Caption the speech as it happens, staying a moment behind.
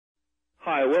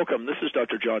Hi, welcome. This is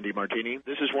Dr. John DeMartini.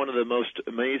 This is one of the most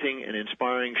amazing and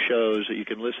inspiring shows that you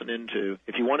can listen into.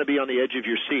 If you want to be on the edge of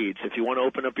your seats, if you want to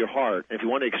open up your heart, if you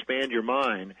want to expand your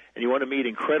mind, and you want to meet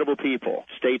incredible people,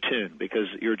 stay tuned because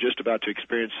you're just about to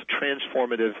experience a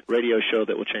transformative radio show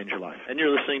that will change your life. And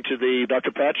you're listening to the Dr.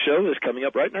 Pat Show that's coming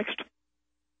up right next.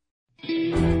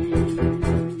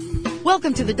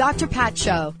 Welcome to the Dr. Pat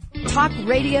Show. Talk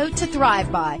radio to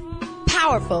thrive by.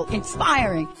 Powerful,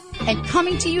 inspiring, and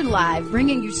coming to you live,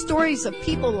 bringing you stories of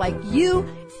people like you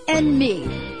and me,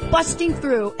 busting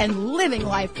through and living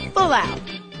life full out.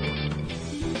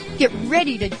 Get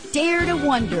ready to dare to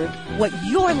wonder what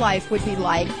your life would be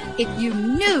like if you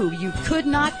knew you could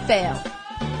not fail.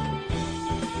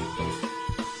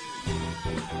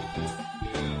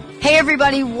 Hey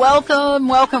everybody, welcome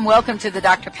to the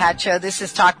Dr. Pat Show. This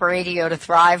is Talk Radio to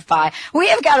Thrive By. We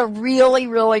have got a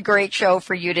really great show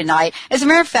for you tonight. As a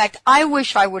matter of fact, I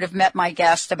wish I would have met my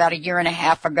guest about 1.5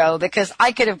 years ago because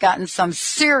I could have gotten some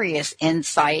serious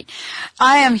insight.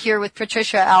 I am here with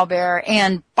Patricia Albere,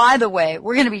 and by the way,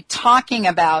 we're going to be talking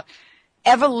about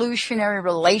evolutionary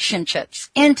relationships,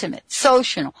 intimate,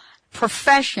 social,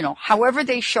 professional, however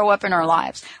they show up in our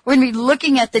lives. We're going to be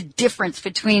looking at the difference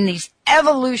between these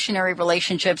evolutionary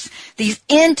relationships, these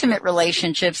intimate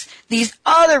relationships, these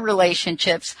other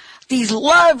relationships, these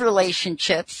love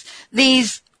relationships,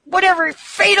 these whatever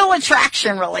fatal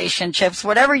attraction relationships,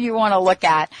 whatever you want to look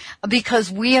at, because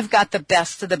we have got the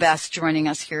best of the best joining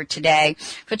us here today.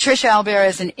 Patricia Albere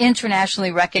is an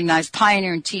internationally recognized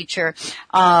pioneer and teacher,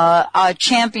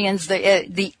 champions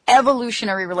the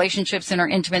evolutionary relationships in our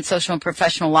intimate, social, and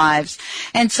professional lives.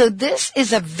 And so this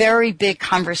is a very big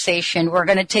conversation. We're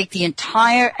going to take the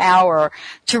entire hour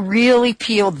to really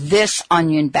peel this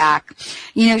onion back.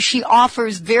 You know, she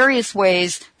offers various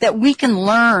ways that we can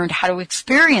learn how to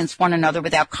experience one another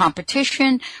without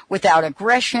competition, without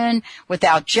aggression,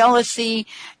 without jealousy,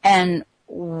 and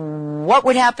what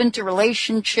would happen to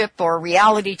relationship or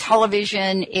reality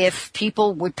television if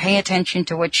people would pay attention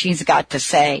to what she's got to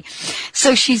say.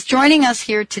 So she's joining us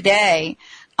here today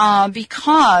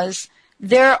because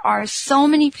there are so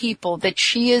many people that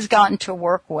she has gotten to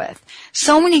work with,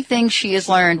 so many things she has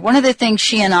learned. One of the things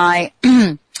she and I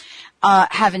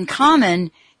have in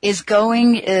common is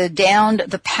going down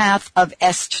the path of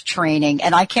EST training,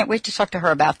 and I can't wait to talk to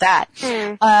her about that.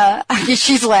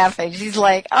 She's laughing. She's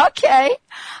like, okay.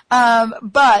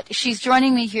 But she's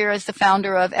joining me here as the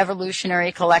founder of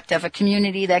Evolutionary Collective, a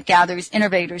community that gathers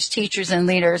innovators, teachers, and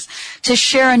leaders to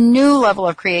share a new level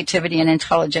of creativity and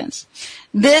intelligence.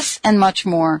 This and much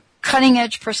more.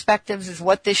 Cutting-edge perspectives is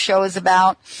what this show is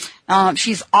about.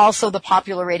 She's also the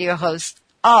popular radio host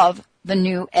of the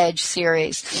New Edge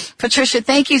series. Patricia,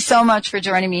 thank you so much for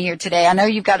joining me here today. I know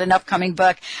you've got an upcoming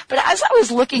book, but as I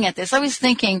was looking at this, I was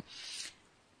thinking,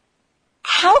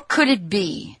 how could it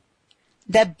be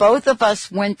that both of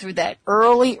us went through that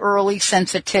early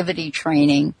sensitivity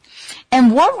training,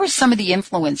 and what were some of the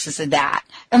influences of that?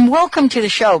 And welcome to the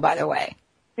show, by the way.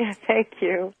 Yeah, thank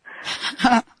you.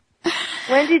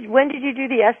 When did you do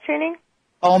the S training?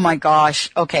 Oh my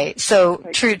gosh. Okay, so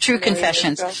true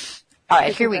confessions. All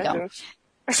right, here we go.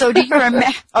 So do you remember?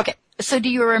 Okay, so do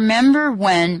you remember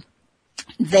when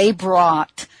they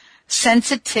brought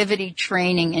sensitivity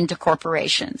training into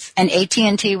corporations, and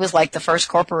AT&T was like the first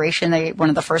corporation, one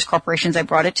of the first corporations they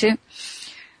brought it to?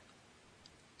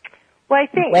 Well, I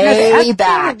think way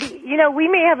back. You know, we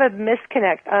may have a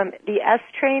misconnect. The S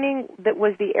training that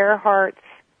was the Earhart's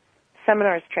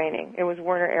seminars training. It was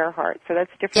Werner Earhart, so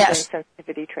that's different than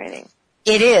sensitivity training.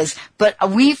 It is, but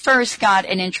we first got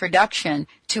an introduction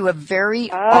to a very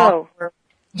awkward,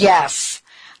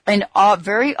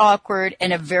 very awkward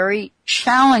and a very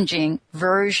challenging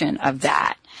version of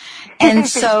that. And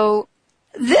so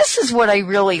this is what I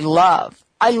really love.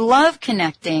 I love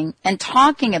connecting and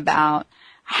talking about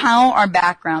how our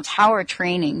backgrounds, how our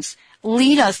trainings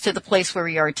lead us to the place where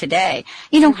we are today.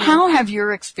 You know, how have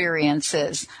your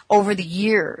experiences over the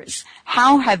years,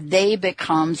 how have they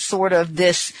become sort of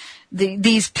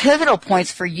these pivotal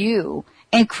points for you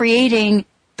in creating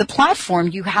the platform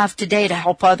you have today to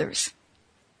help others?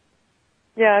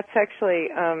 Yeah, it's actually,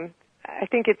 I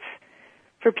think it's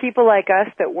for people like us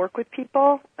that work with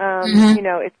people, you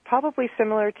know, it's probably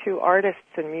similar to artists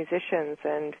and musicians,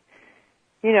 and,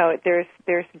 you know,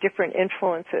 there's different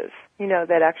influences, you know,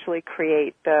 that actually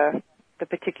create the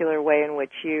particular way in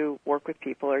which you work with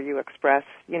people or you express,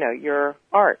 you know, your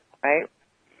art, right?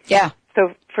 Yeah.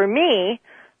 So for me,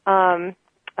 40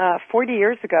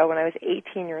 years ago, when I was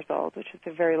 18 years old, which is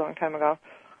a very long time ago,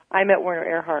 I met Werner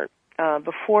Earhart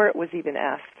before it was even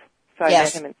asked. So I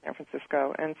met him in San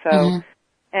Francisco. And so,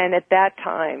 and at that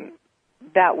time,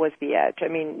 that was the edge. I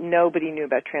mean, nobody knew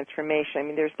about transformation. I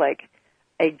mean, there's like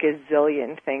a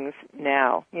gazillion things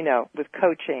now, with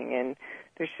coaching, and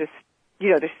there's just,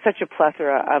 there's such a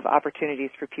plethora of opportunities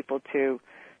for people to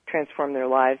transform their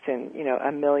lives in,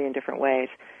 a million different ways.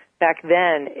 Back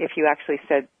then, if you actually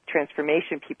said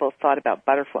transformation, people thought about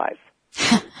butterflies.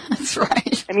 That's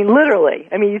right. I mean, literally.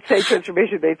 I mean, you'd say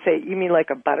transformation, they'd say, you mean like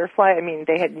a butterfly? I mean,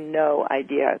 they had no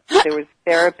idea. There was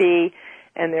therapy,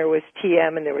 and there was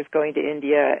TM, and there was going to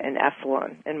India and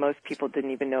Epsilon, and most people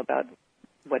didn't even know about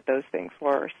what those things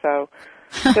were. So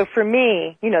for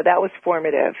me, that was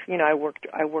formative. I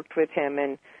worked with him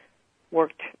and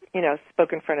worked,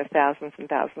 spoke in front of thousands and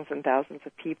thousands and thousands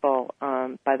of people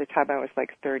by the time I was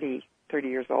like 30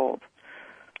 years old.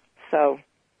 So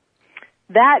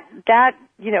that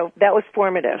was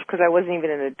formative because I wasn't even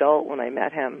an adult when I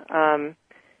met him.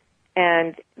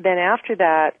 And then after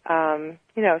that,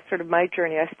 sort of my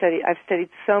journey, I've studied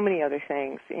so many other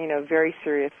things, very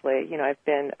seriously. I've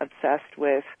been obsessed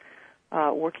with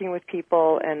working with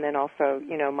people, and then also,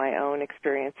 my own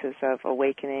experiences of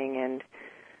awakening and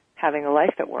having a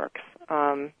life that works.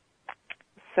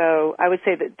 So I would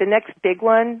say that the next big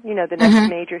one, the next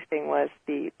major thing was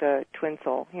the twin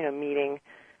soul, meeting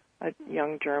a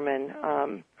young German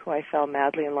who I fell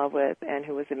madly in love with and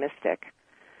who was a mystic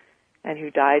and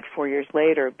who died 4 years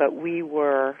later. But we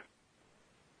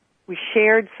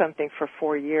shared something for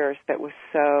 4 years that was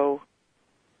so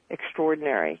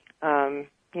extraordinary.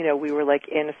 We were like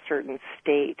in a certain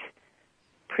state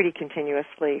pretty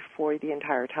continuously for the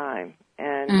entire time.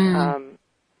 And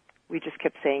we just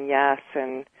kept saying yes,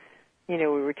 and, we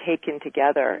were taken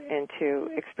together into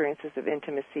experiences of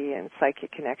intimacy and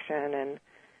psychic connection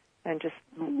and just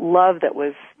love that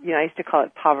was, I used to call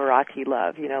it Pavarotti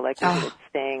love, like when you would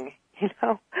sing,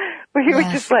 where you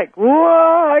were just like,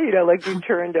 whoa, like you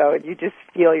Turandot, and you just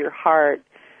feel your heart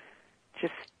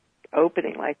just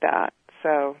opening like that.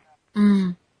 So,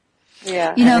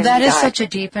 yeah. That is such a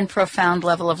deep and profound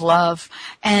level of love.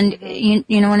 And, and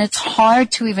it's hard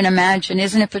to even imagine,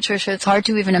 isn't it, Patricia? It's hard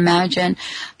to even imagine,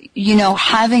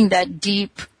 having that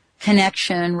deep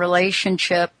connection,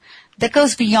 relationship that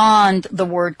goes beyond the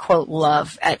word, quote,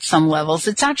 love at some levels.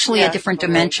 It's actually a different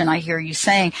dimension, I hear you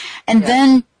saying. And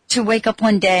then to wake up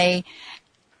one day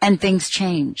and things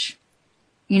change,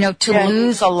 to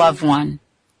lose a loved one.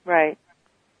 Right.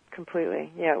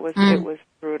 Completely. Yeah, it was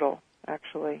brutal,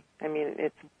 actually. I mean,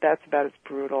 that's about as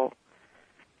brutal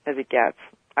as it gets,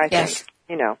 I think.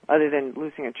 Other than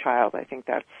losing a child, I think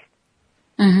that's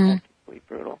absolutely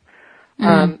brutal.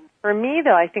 For me,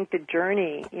 though, I think the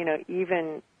journey,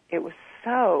 even it was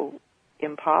so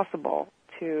impossible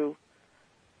to,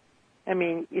 I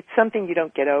mean, it's something you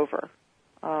don't get over.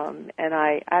 And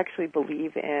I actually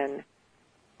believe in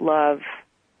love,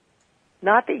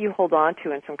 not that you hold on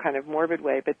to in some kind of morbid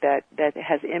way, but that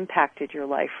has impacted your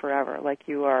life forever, like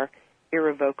you are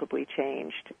irrevocably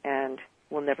changed and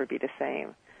will never be the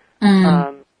same.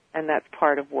 And that's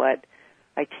part of what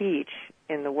I teach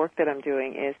in the work that I'm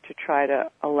doing, is to try to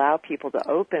allow people to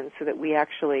open so that we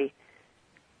actually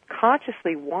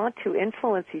consciously want to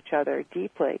influence each other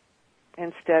deeply,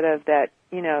 instead of that,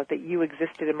 that you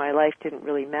existed in my life didn't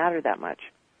really matter that much.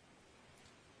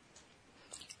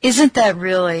 Isn't that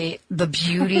really the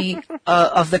beauty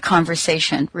of the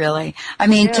conversation, really? I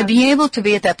mean, to be able to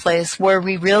be at that place where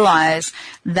we realize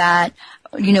that,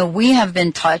 we have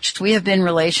been touched, we have been in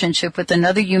relationship with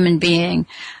another human being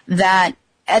that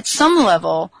at some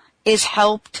level is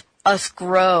helped us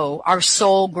grow, our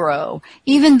soul grow,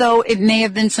 even though it may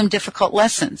have been some difficult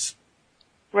lessons.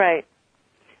 Right.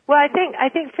 Well, I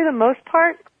think for the most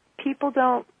part, people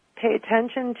don't pay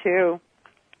attention to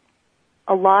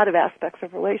a lot of aspects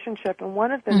of relationship, and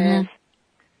one of them is,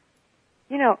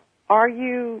 are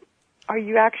you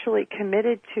actually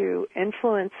committed to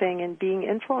influencing and being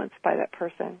influenced by that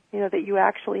person? That you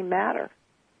actually matter.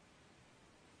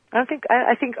 I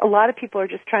think a lot of people are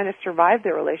just trying to survive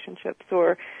their relationships,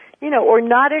 or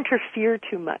not interfere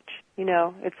too much.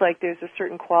 It's like there's a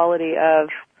certain quality of,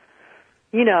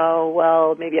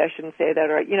 well, maybe I shouldn't say that,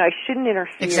 or I shouldn't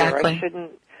interfere. Exactly.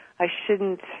 I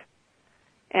shouldn't.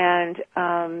 And,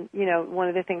 one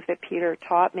of the things that Peter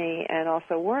taught me, and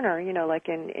also Werner, like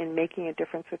in making a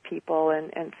difference with people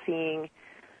and seeing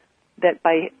that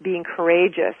by being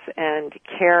courageous and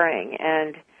caring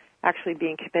and actually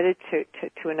being committed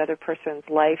to another person's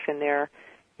life and their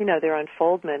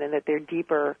unfoldment, and that their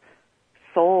deeper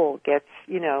soul gets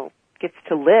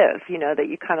to live, that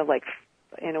you kind of like,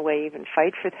 in a way, even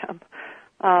fight for them,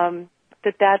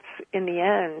 that's, in the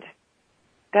end,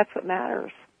 that's what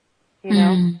matters.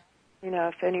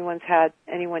 If anyone's had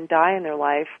anyone die in their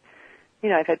life,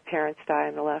 I've had parents die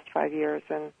in the last 5 years,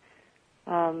 and,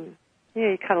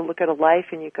 you kind of look at a life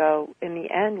and you go, in the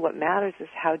end, what matters is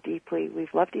how deeply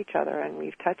we've loved each other and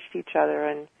we've touched each other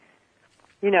and,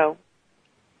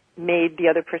 made the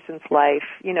other person's life,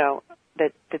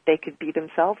 that they could be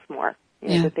themselves more,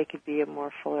 that they could be a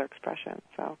more fuller expression.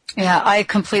 So. Yeah, I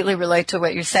completely relate to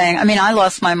what you're saying. I mean, I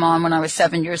lost my mom when I was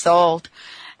 7 years old,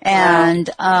 and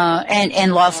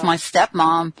lost my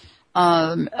stepmom,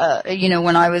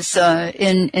 when I was,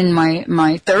 in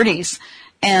my 30s.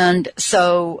 And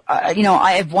so,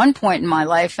 I, at one point in my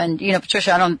life, and,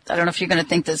 Patricia, I don't know if you're going to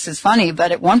think this is funny,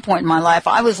 but at one point in my life,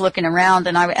 I was looking around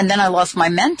and then I lost my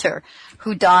mentor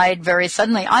who died very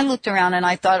suddenly. I looked around and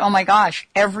I thought, oh my gosh,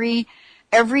 every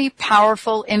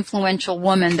powerful, influential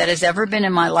woman that has ever been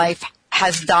in my life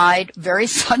has died very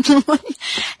suddenly.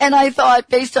 And I thought,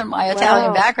 based on my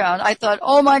Italian background, I thought,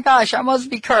 oh my gosh, I must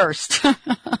be cursed. No,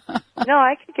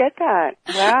 I could get that.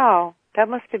 Wow. That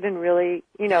must have been really,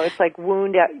 it's like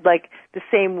like the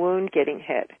same wound getting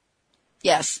hit.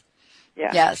 Yes.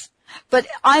 Yeah. Yes. But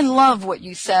I love what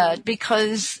you said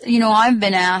because, I've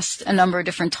been asked a number of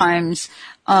different times,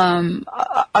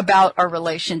 about our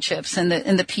relationships and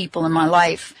the people in my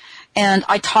life. And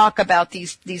I talk about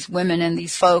these women and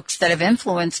these folks that have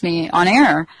influenced me on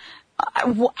air.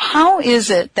 How is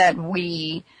it that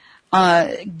we,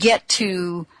 get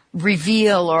to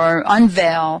reveal or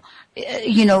unveil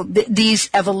these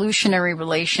evolutionary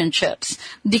relationships?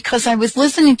 Because I was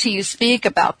listening to you speak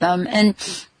about them, and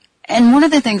one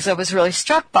of the things I was really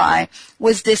struck by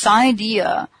was this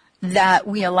idea that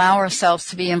we allow ourselves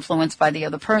to be influenced by the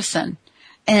other person.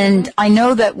 And I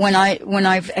know that when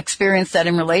I've experienced that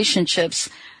in relationships,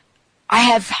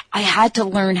 I had to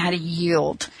learn how to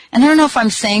yield. And I don't know if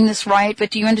I'm saying this right, but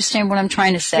do you understand what I'm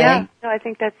trying to say? Yeah, no, I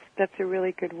think that's a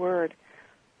really good word.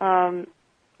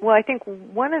 Well, I think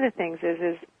one of the things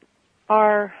is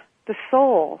the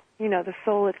soul, the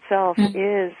soul itself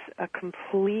is a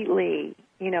completely,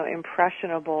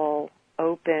 impressionable,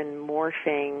 open,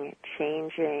 morphing,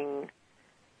 changing,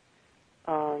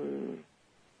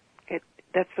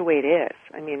 that's the way it is.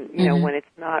 I mean, when it's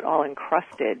not all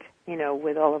encrusted,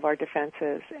 with all of our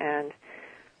defenses and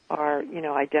our,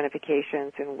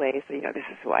 identifications in ways that, this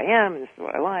is who I am and this is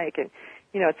what I like, and,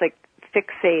 it's like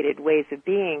fixated ways of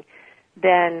being,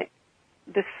 then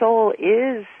the soul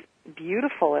is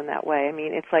beautiful in that way. I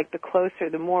mean, it's like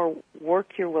the more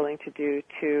work you're willing to do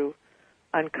to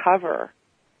uncover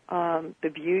the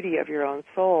beauty of your own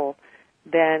soul,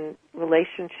 then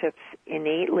relationships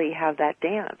innately have that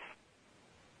dance.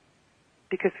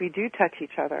 Because we do touch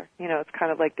each other. It's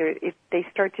kind of like they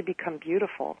start to become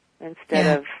beautiful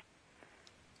instead of,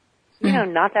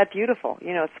 not that beautiful.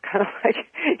 It's kind of like,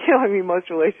 most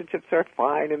relationships are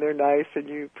fine and they're nice and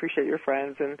you appreciate your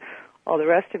friends and all the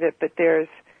rest of it, but there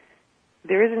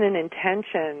isn't an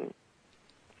intention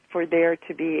for there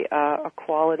to be a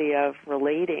quality of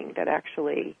relating that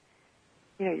actually,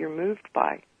 you're moved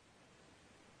by.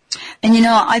 And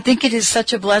I think it is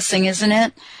such a blessing, isn't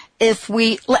it? If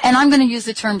we, and I'm going to use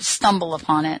the term stumble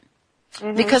upon it,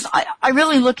 because I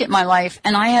really look at my life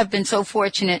and I have been so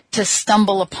fortunate to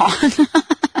stumble upon,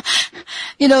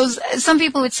 some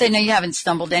people would say, no, you haven't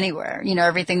stumbled anywhere.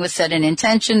 Everything was set in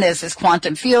intention. There's this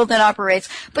quantum field that operates.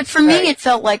 But for me, it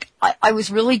felt like I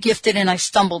was really gifted and I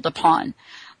stumbled upon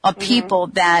people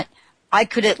that I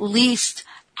could at least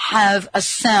have a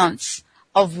sense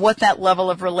of what that level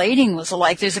of relating was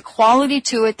like. There's a quality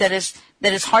to it that is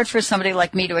hard for somebody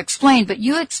like me to explain, but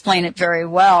you explain it very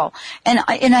well. And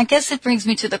I guess it brings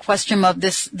me to the question of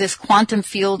this quantum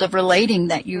field of relating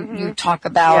that you talk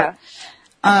about.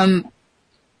 Yeah.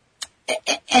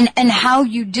 And how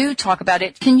you do talk about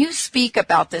it. Can you speak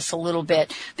about this a little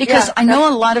bit? Because I know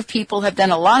a lot of people have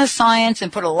done a lot of science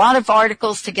and put a lot of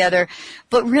articles together,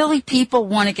 but really people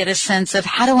want to get a sense of,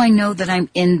 how do I know that I'm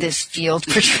in this field,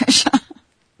 Patricia?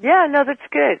 Yeah, no, that's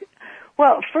good.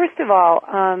 Well, first of all,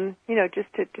 just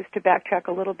to backtrack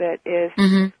a little bit, is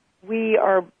we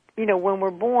are, when we're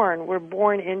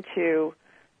born into,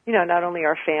 not only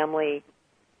our family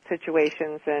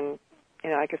situations and,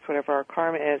 I guess whatever our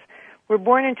karma is, we're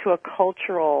born into a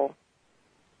cultural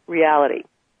reality.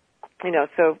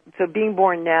 So being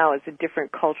born now is a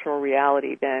different cultural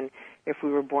reality than if we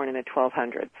were born in the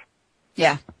 1200s.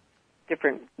 Yeah.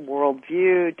 Different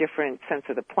worldview, different sense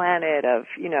of the planet, of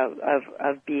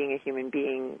being a human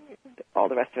being, all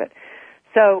the rest of it.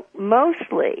 So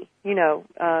mostly,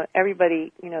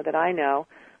 everybody, that I know,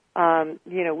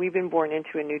 we've been born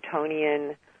into a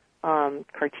Newtonian,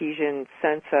 Cartesian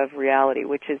sense of reality,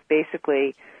 which is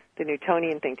basically the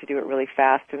Newtonian thing, to do it really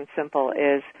fast and simple,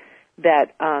 is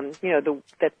that,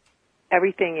 that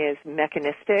everything is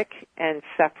mechanistic and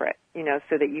separate,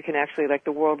 so that you can actually, like,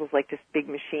 the world is like this big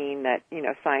machine that,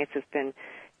 science has been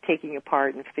taking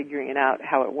apart and figuring it out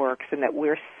how it works, and that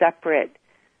we're separate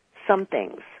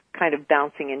somethings kind of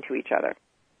bouncing into each other.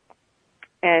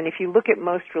 And if you look at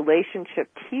most relationship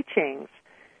teachings,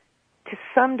 to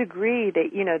some degree,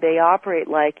 they operate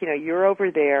like, you're over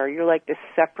there, you're like this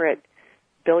separate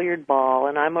billiard ball,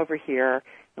 and I'm over here,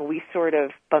 and we sort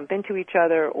of bump into each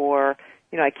other, or,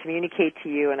 I communicate to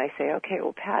you, and I say, okay,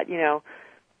 well, Pat,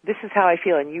 this is how I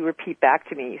feel, and you repeat back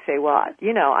to me. You say, well,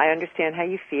 I understand how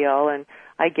you feel, and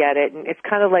I get it, and it's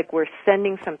kind of like we're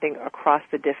sending something across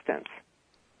the distance.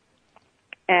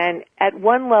 And at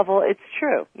one level, it's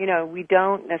true. We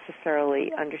don't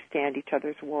necessarily understand each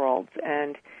other's worlds,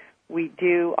 and we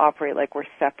do operate like we're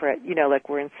separate, like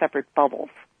we're in separate bubbles.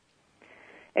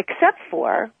 Except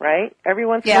for, right, every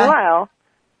once in a while,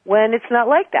 when it's not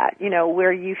like that,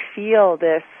 where you feel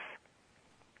this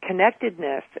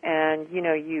connectedness and,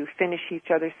 you finish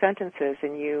each other's sentences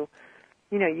and you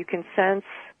can sense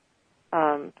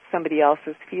somebody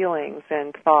else's feelings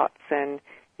and thoughts, and,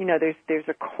 there's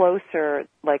a closer,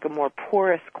 like a more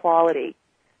porous quality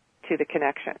to the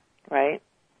connection, right?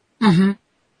 Mm-hmm.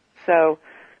 So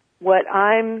what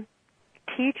I'm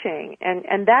teaching,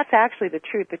 and that's actually the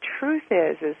truth. The truth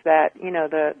is that,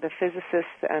 the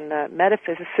physicists and the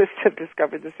metaphysicists have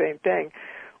discovered the same thing,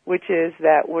 which is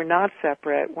that we're not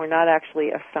separate. We're not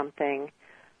actually a something.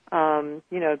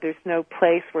 There's no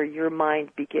place where your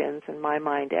mind begins and my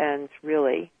mind ends,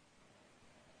 really.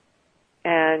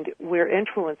 And we're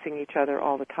influencing each other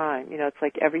all the time. It's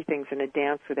like everything's in a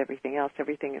dance with everything else.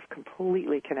 Everything is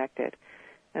completely connected.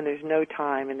 And there's no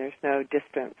time and there's no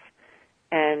distance.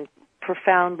 And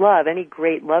profound love, any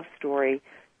great love story,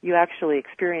 you actually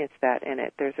experience that in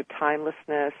it. There's a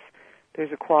timelessness.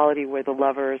 There's a quality where the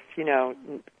lovers,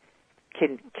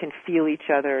 can feel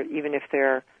each other even if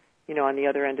they're, on the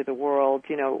other end of the world,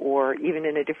 or even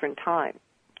in a different time.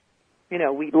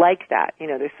 We like that.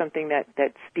 There's something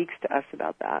that speaks to us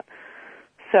about that.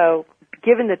 So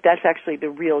given that that's actually the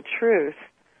real truth,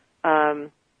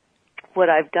 what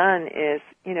I've done is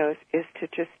to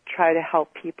just try to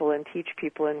help people and teach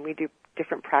people, and we do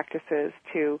different practices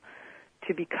to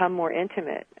become more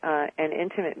intimate, and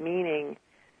intimate meaning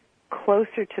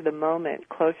closer to the moment,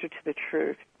 closer to the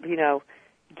truth,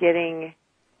 getting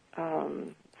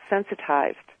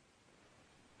sensitized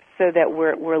so that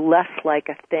we're less like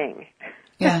a thing.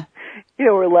 Yeah.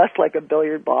 We're less like a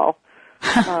billiard ball.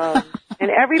 And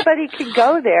everybody can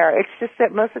go there. It's just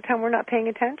that most of the time we're not paying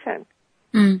attention.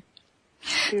 Mm.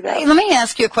 Hey, let me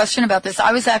ask you a question about this.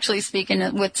 I was actually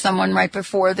speaking with someone right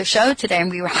before the show today,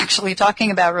 and we were actually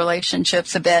talking about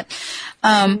relationships a bit.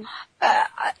 What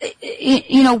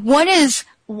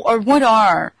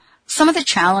are some of the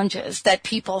challenges that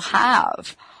people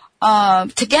have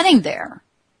to getting there,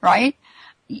 right?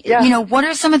 Yeah. What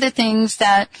are some of the things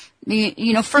that,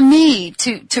 for me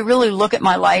to really look at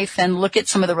my life and look at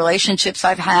some of the relationships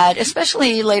I've had,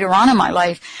 especially later on in my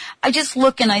life, I just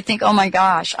look and I think, oh my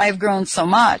gosh, I've grown so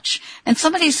much. And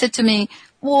somebody said to me,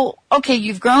 well, okay,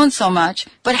 you've grown so much,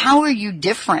 but how are you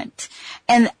different?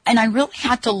 And I really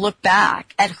had to look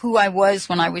back at who I was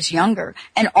when I was younger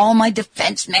and all my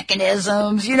defense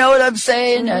mechanisms, you know what I'm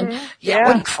saying? Mm-hmm. And I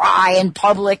wouldn't cry in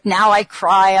public. Now I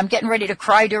cry. I'm getting ready to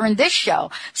cry during this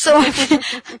show. So,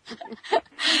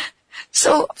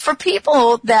 so for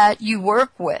people that you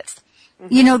work with,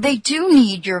 they do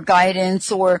need your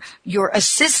guidance or your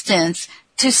assistance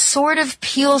to sort of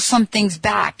peel some things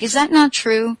back. Is that not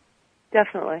true?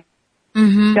 Definitely.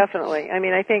 Mm-hmm. Definitely.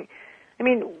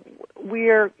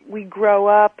 We grow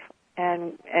up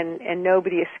and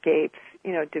nobody escapes,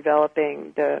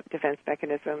 developing the defense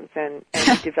mechanisms and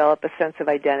we develop a sense of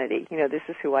identity. This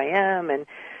is who I am, and,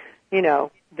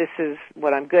 this is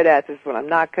what I'm good at, this is what I'm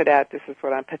not good at, this is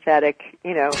what I'm pathetic,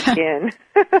 in.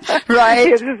 Right.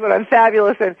 This is what I'm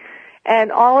fabulous in.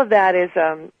 And all of that is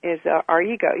our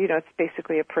ego. It's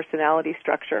basically a personality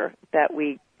structure that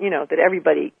that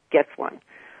everybody gets one.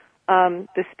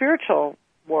 The spiritual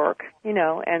work,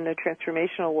 and the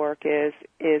transformational work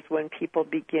is when people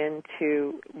begin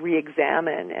to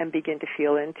re-examine and begin to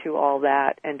feel into all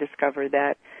that and discover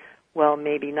that, well,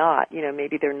 maybe not,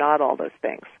 maybe they're not all those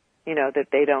things, that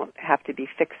they don't have to be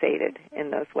fixated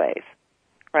in those ways,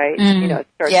 right? It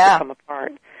starts to come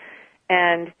apart.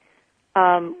 And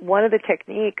one of the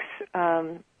techniques,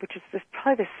 which is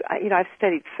I've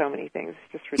studied so many things,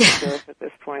 it's just ridiculous at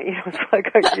this point. It's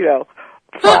like,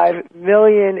 5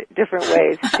 million different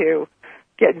ways to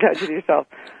get in touch with yourself.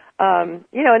 And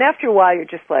after a while you're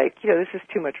just like, this is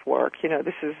too much work.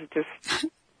 This is just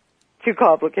too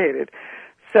complicated.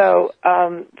 So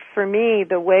for me,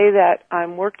 the way that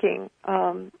I'm working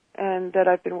and that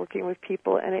I've been working with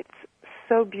people, and it's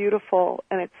so beautiful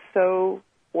and it so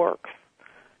works,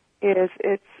 is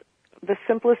it's the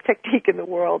simplest technique in the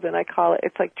world, and I call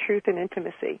it's like truth and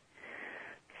intimacy.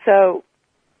 So,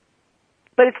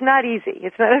 but it's not easy.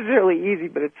 It's not necessarily easy,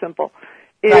 but it's simple.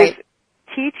 It's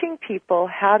teaching people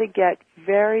how to get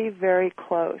very, very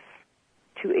close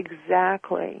to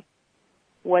exactly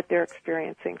what they're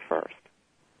experiencing first.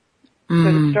 So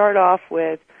to start off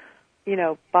with,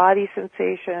 body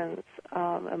sensations,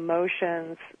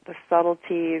 emotions, the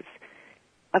subtleties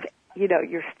of,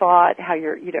 your thought, how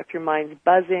if your mind's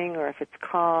buzzing or if it's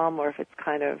calm or if it's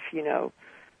kind of,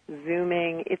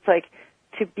 zooming. It's like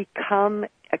to become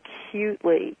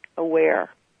acutely aware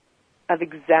of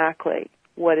exactly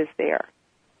what is there.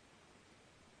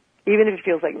 Even if it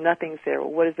feels like nothing's there,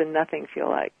 well, what does the nothing feel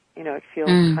like? It feels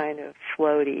kind of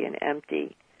floaty and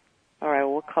empty. All right,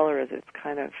 well, what color is it? It's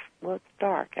kind of, it's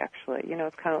dark, actually.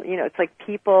 It's kind of, it's like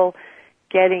people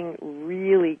getting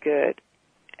really good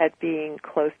at being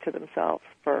close to themselves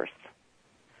first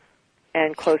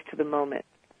and close to the moment.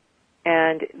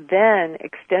 And then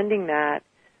extending that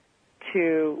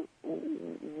to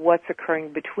what's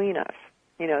occurring between us.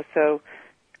 So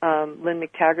Lynn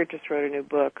McTaggart just wrote a new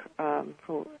book,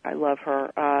 who I love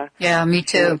her. Yeah, me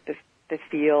too. The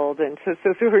field, and so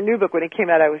through her new book, when it came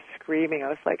out, I was screaming. I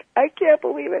was like, I can't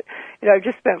believe it. I've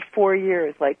just spent 4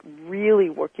 years like really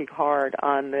working hard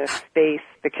on the space,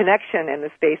 the connection and the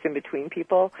space in between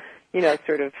people,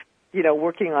 sort of,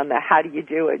 working on the how do you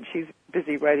do it. She's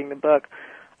busy writing the book.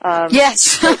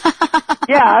 Yes.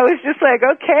 Yeah, I was just like,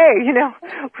 okay,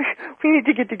 we need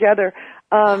to get together.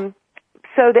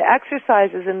 So the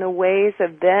exercises and the ways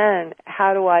of then,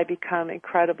 how do I become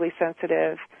incredibly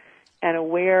sensitive and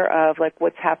aware of like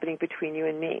what's happening between you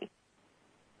and me?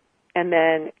 And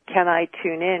then can I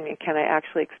tune in and can I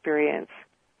actually experience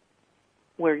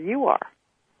where you are?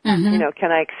 Mm-hmm.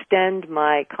 Can I extend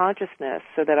my consciousness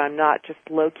so that I'm not just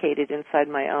located inside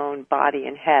my own body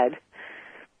and head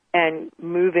and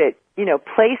move it,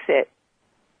 place it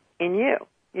in you?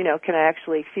 Can I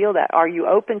actually feel that? Are you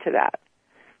open to that?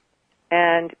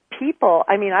 And people,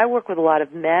 I work with a lot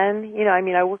of men,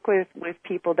 I work with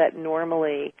people that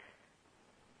normally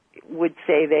would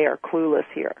say they are clueless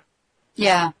here.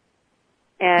 Yeah.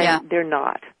 And they're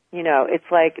not.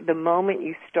 It's like the moment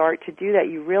you start to do that,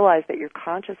 you realize that your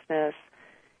consciousness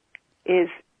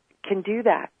can do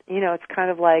that. It's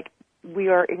kind of like we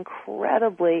are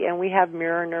incredibly, and we have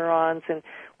mirror neurons, and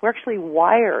we're actually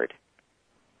wired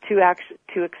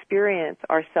to experience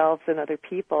ourselves and other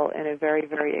people in a very,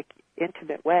 very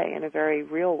intimate way, in a very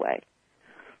real way.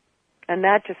 And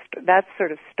that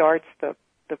sort of starts the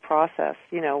process.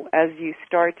 As you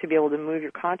start to be able to move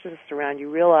your consciousness around, you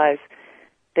realize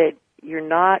that you're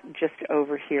not just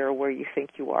over here where you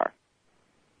think you are.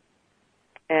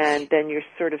 And then your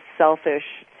sort of selfish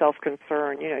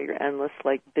self-concern, your endless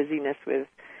like busyness with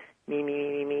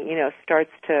me,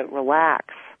 starts to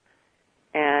relax.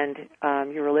 And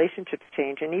your relationships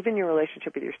change, and even your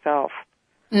relationship with yourself.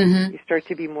 Mm-hmm. You start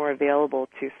to be more available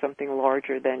to something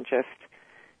larger than just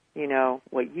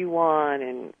what you want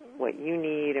and what you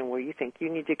need and where you think you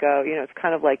need to go. It's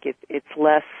kind of like it's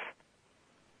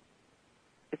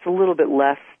a little bit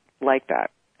less like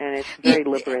that, and it's very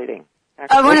liberating.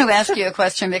 Actually. I want to ask you a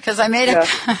question because I made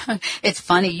it's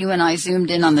funny, you and I zoomed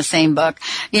in on the same book.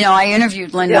 I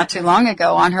interviewed Lynn not too long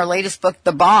ago on her latest book,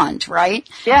 The Bond, right?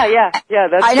 Yeah,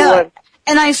 that's I know. The one.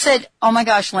 And I said, oh my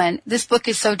gosh, Lynn, this book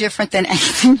is so different than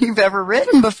anything you've ever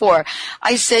written before.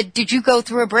 I said, did you go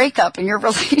through a breakup in your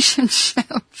relationship?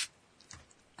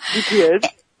 You did.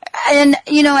 And,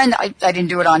 and I didn't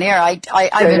do it on air.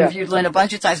 I've interviewed Lynn a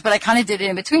bunch of times, but I kind of did it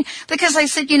in between because I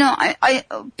said, I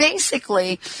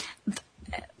basically,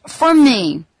 for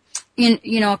me,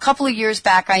 a couple of years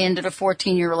back, I ended a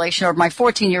 14-year relationship, or my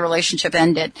 14-year relationship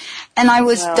ended, and I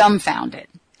was dumbfounded.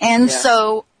 And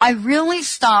so I really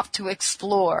stopped to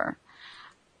explore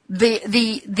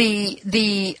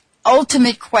the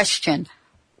ultimate question,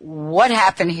 what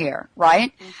happened here,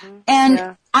 right? Mm-hmm.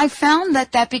 And I found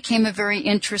that became a very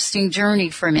interesting journey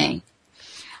for me.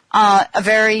 And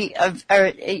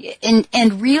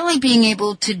really being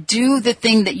able to do the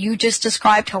thing that you just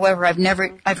described. However, I've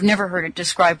never heard it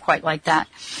described quite like that,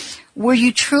 where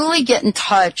you truly get in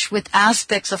touch with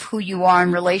aspects of who you are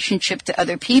in relationship to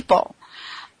other people,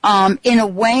 in a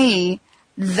way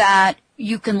that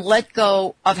you can let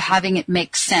go of having it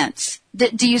make sense.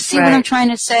 Do you see what I'm trying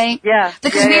to say? Yeah.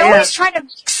 Because we always try to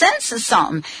make sense of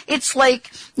something. It's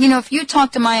like, if you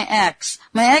talk to my ex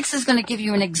is going to give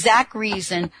you an exact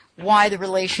reason why the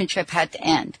relationship had to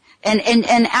end.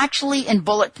 and actually in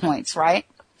bullet points, right?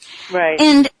 Right.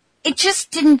 And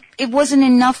it wasn't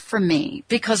enough for me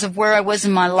because of where I was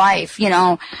in my life.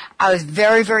 I was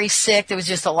very, very sick. There was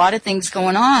just a lot of things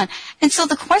going on. And so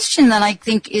the question that I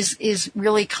think is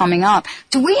really coming up,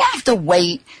 do we have to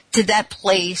wait to that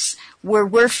place where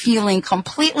we're feeling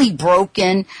completely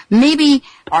broken? Maybe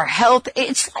our health,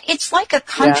 it's like a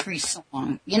country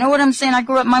song. You know what I'm saying? I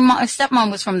grew up, my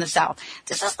stepmom was from the South.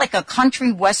 This is like a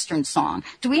country western song.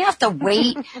 Do we have to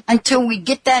wait until we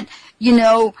get that,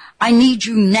 I Need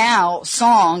You Now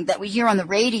song that we hear on the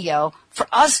radio for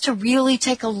us to really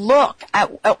take a look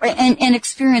at and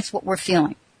experience what we're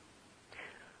feeling?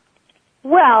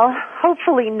 Well,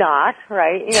 hopefully not,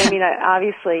 right?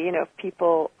 Obviously,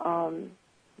 people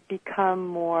become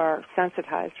more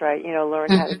sensitized, right?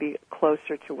 Learn how to be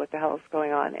closer to what the hell is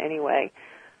going on anyway.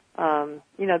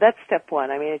 That's step one.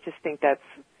 I just think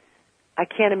I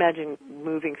can't imagine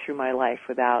moving through my life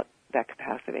without that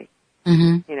capacity.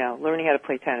 Mm-hmm. Learning how to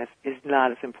play tennis is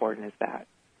not as important as that.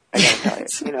 I gotta tell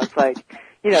you. It's like,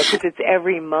 because it's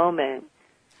every moment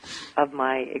of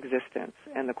my existence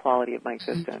and the quality of my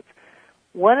existence.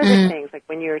 One of the things, like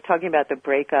when you're talking about the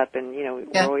breakup and, we're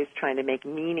always trying to make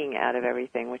meaning out of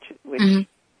everything, which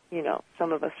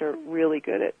some of us are really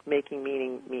good at making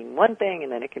meaning mean one thing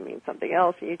and then it can mean something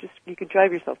else. And you could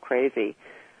drive yourself crazy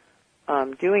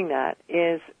doing that.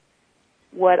 Is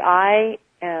what I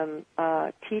am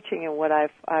teaching and what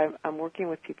I'm working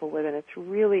with people with, and it's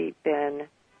really been,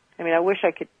 I wish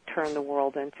I could turn the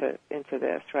world into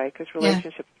this, right? Because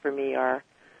relationships for me are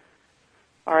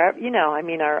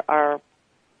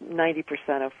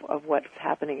 90% of what's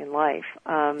happening in life.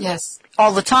 Yes,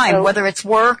 all the time, so, whether it's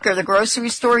work or the grocery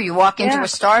store, you walk into a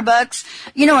Starbucks,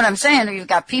 you know what I'm saying, or you've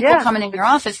got people coming in your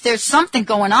office, there's something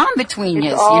going on between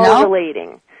you, all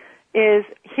relating.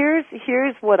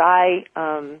 Here's what I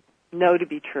know to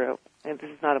be true, and this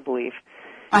is not a belief,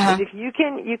 is if you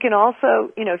can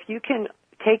also, if you can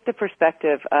take the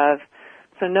perspective of,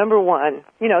 so number one,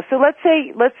 so let's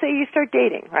say you start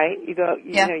dating, right? You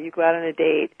go out on a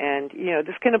date, and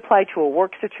this can apply to a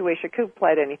work situation. It could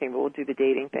apply to anything, but we'll do the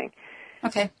dating thing.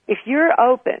 Okay. If you're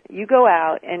open, you go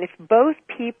out, and if both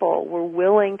people were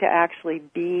willing to actually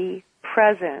be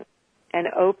present and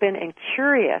open and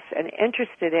curious and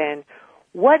interested in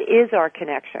what is our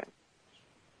connection.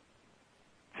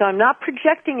 So I'm not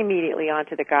projecting immediately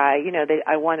onto the guy,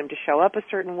 I want him to show up a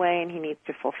certain way and he needs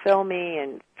to fulfill me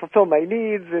and fulfill my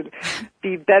needs and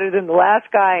be better than the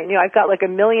last guy. And, I've got like a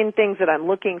million things that I'm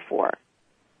looking for.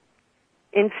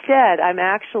 Instead, I'm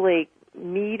actually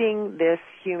meeting this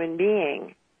human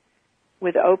being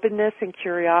with openness and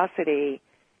curiosity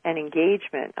and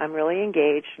engagement. I'm really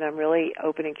engaged and I'm really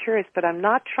open and curious, but I'm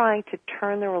not trying to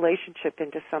turn the relationship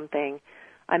into something.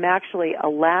 I'm actually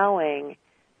allowing,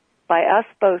 by us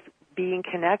both being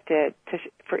connected,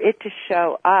 for it to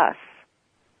show us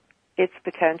its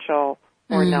potential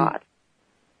or not.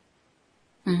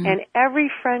 Mm-hmm. And every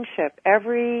friendship,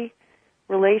 every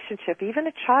relationship, even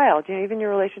a child, even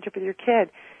your relationship with your kid,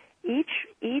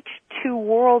 each two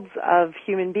worlds of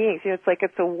human beings, it's like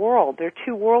it's a world. There are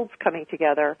two worlds coming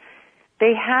together.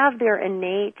 They have their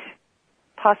innate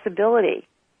possibility.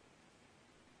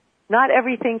 Not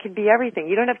everything can be everything.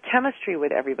 You don't have chemistry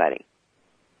with everybody.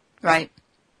 Right.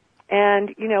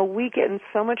 And, we get in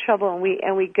so much trouble and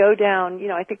we go down,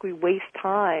 I think we waste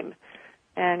time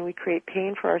and we create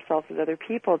pain for ourselves as other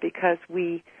people because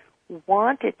we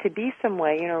want it to be some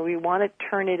way, we want to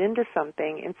turn it into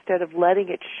something instead of letting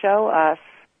it show us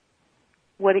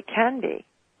what it can be.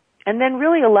 And then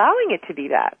really allowing it to be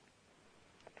that.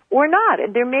 Or not.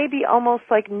 And there may be almost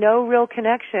like no real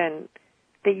connection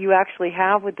that you actually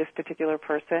have with this particular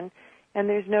person, and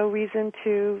there's no reason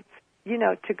to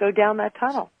go down that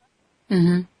tunnel.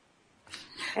 Mm-hmm.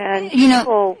 And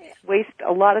people waste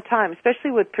a lot of time,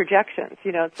 especially with projections.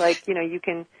 It's like, you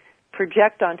can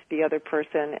project onto the other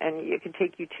person, and it can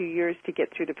take you 2 years to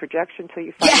get through the projection until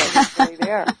you find out it's really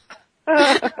there.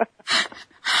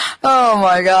 Oh,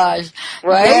 my gosh.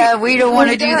 Right? Yeah, we don't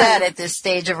want to do that at this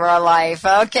stage of our life,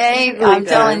 okay? I'm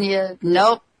telling you,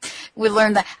 nope. We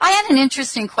learned that. I had an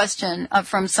interesting question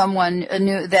from someone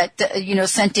new that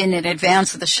sent in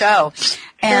advance of the show,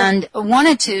 and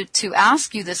wanted to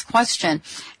ask you this question.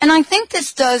 And I think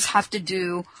this does have to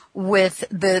do with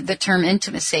the term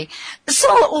intimacy.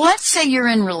 So let's say you're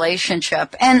in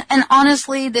relationship, and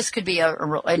honestly, this could be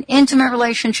an intimate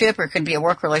relationship or it could be a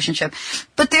work relationship.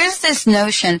 But there's this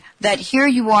notion that here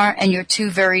you are and you're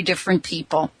two very different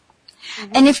people.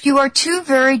 Mm-hmm. And if you are two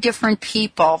very different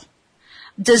people,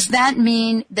 does that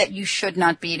mean that you should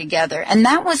not be together? And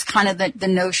that was kind of the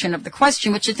notion of the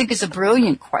question, which I think is a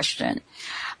brilliant question.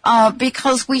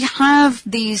 because we have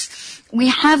these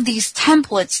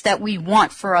templates that we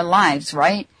want for our lives,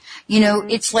 right? You know,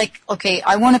 it's like, okay,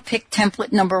 I want to pick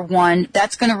template number 1.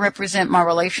 That's going to represent my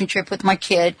relationship with my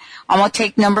kid. I'm going to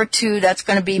take number 2. That's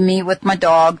going to be me with my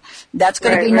dog. That's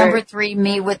going to be number 3,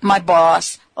 me with my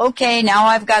boss. Okay, now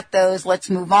I've got those. Let's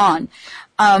move on.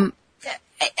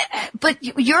 But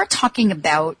you're talking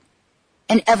about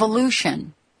an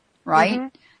evolution,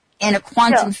 right? In a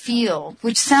quantum field,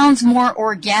 which sounds more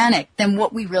organic than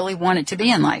what we really want it to be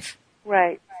in life.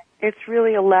 Right. It's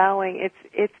really allowing,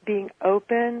 it's being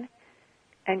open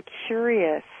and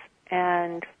curious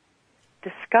and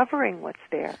discovering what's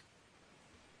there.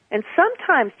 And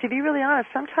sometimes, to be really honest,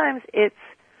 sometimes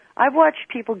I've watched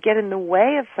people get in the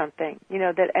way of something, you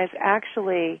know, that is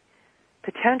actually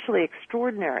potentially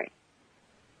extraordinary.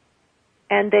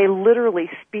 And they literally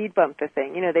speed bump the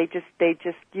thing. You know, they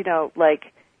just, you know, like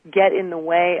get in the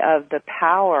way of the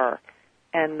power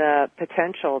and the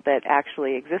potential that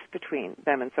actually exists between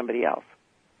them and somebody else.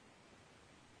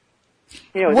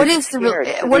 You know, what is the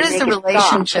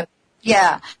relationship?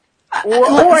 Yeah.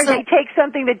 Or they take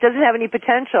something that doesn't have any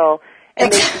potential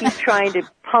and they keep trying to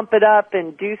pump it up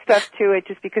and do stuff to it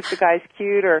just because the guy's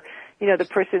cute, or, you know, the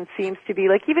person seems to be,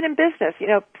 like, even in business, you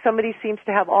know, somebody seems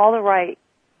to have all the right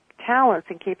talents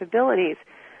and capabilities,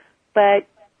 but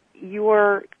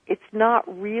it's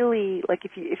not really, like,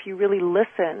 if you really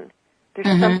listen,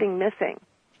 there's something missing.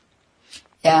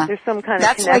 Yeah. There's some kind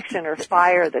of connection or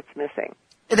fire that's missing.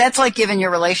 That's like giving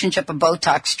your relationship a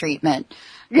Botox treatment.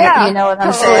 Yeah. You know what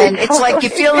I'm saying? It's like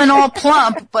you're feeling all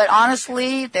plump, but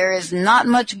honestly, there is not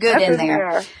much good in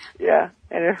there. Yeah.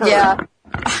 And it hurts.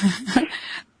 Yeah.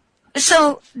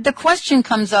 So the question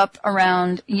comes up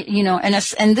around, you know, and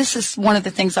this is one of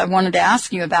the things I wanted to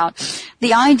ask you about,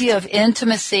 the idea of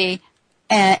intimacy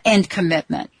and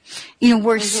commitment. You know,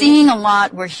 we're seeing a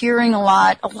lot, we're hearing a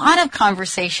lot of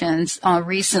conversations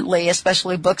recently,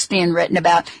 especially books being written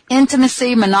about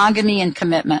intimacy, monogamy, and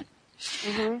commitment.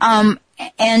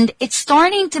 And it's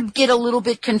starting to get a little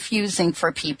bit confusing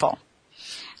for people.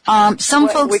 Some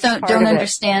folks don't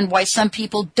understand why some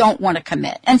people don't want to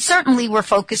commit. And certainly we're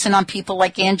focusing on people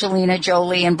like Angelina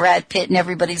Jolie and Brad Pitt, and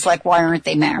everybody's like, why aren't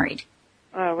they married?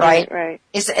 Oh, right.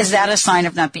 Is that a sign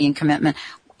of not being commitment?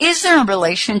 Is there a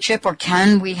relationship, or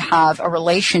can we have a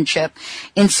relationship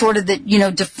in sort of the, you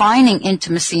know, defining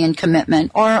intimacy and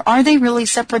commitment, or are they really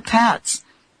separate paths?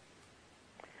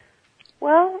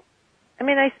 Well, I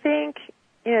mean, I think,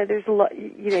 you know, there's a lot,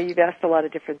 you know, you've asked a lot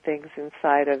of different things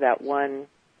inside of that one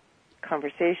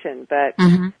conversation, but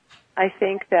I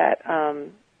think that,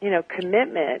 you know,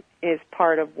 commitment is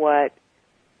part of what,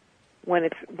 when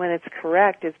it's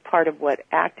correct, is part of what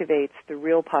activates the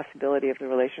real possibility of the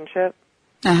relationship.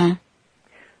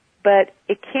 But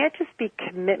it can't just be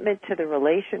commitment to the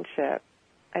relationship.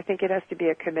 I think it has to be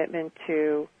a commitment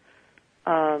to,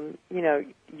 you know,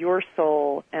 your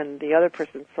soul and the other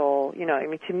person's soul. You know, I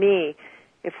mean, to me,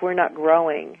 if we're not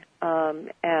growing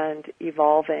and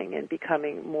evolving and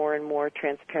becoming more and more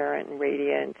transparent and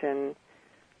radiant and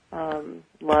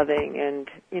loving and,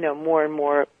 you know, more and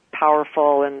more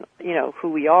powerful and, you know, who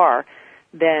we are,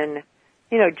 then,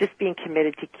 you know, just being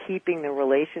committed to keeping the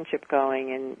relationship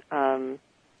going and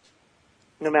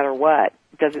no matter what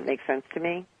doesn't make sense to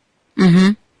me.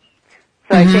 So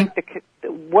I think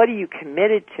what are you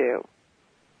committed to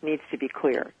needs to be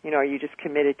clear. You know, are you just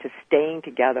committed to staying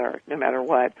together no matter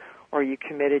what, or are you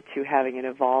committed to having an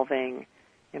evolving,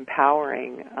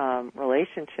 empowering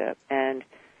relationship? And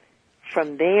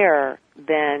from there,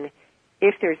 then,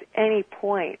 if there's any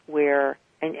point where,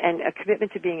 and a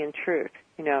commitment to being in truth,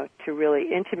 you know, to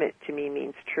really intimate to me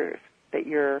means truth, that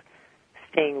you're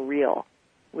staying real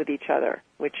with each other,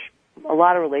 which a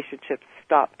lot of relationships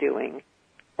stop doing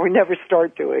or never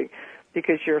start doing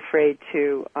because you're afraid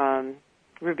to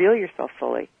reveal yourself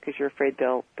fully, because you're afraid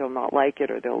they'll not like it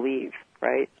or they'll leave,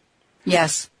 right?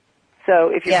 Yes. So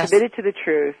if you're committed to the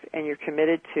truth and you're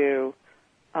committed to,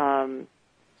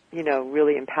 you know,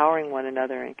 really empowering one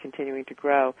another and continuing to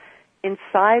grow,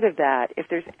 inside of that, if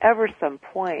there's ever some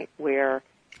point where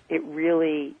it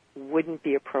really wouldn't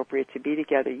be appropriate to be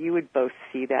together, you would both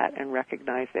see that and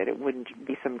recognize that it wouldn't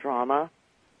be some drama.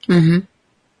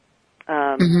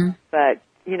 But,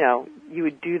 you know, you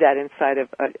would do that inside of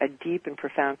a deep and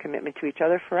profound commitment to each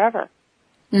other forever.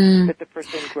 That the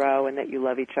person grow and that you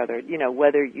love each other. You know,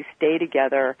 whether you stay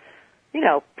together, you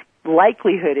know,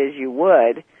 likelihood is you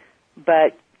would,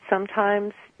 but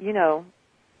sometimes, you know,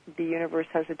 the universe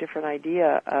has a different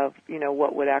idea of, you know,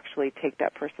 what would actually take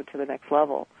that person to the next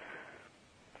level.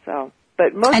 So,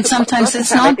 but most and of sometimes most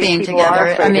it's of the time, not being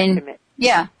together. I mean,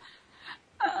 yeah.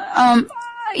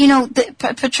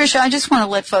 Patricia, I just want to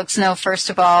let folks know, first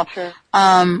of all, Sure.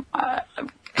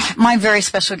 My very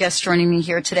special guest joining me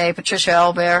here today, Patricia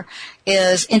Albere,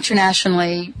 is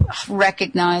internationally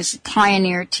recognized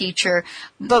pioneer teacher,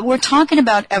 but we're talking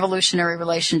about evolutionary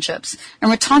relationships,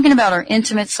 and we're talking about our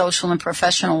intimate, social, and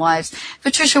professional lives.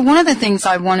 Patricia, one of the things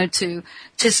I wanted to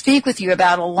speak with you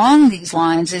about along these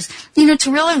lines is,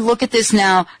 to really look at this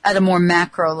now at a more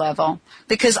macro level,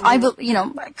 because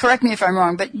correct me if I'm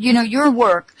wrong, but, your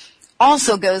work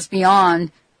also goes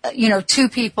beyond two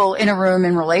people in a room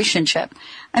in relationship.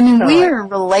 I mean, we are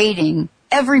relating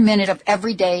every minute of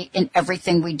every day in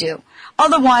everything we do.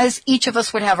 Otherwise, each of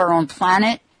us would have our own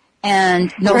planet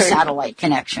and no satellite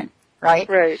connection, right?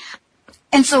 Right.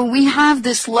 And so we have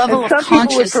this level of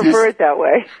consciousness. Some people would prefer it that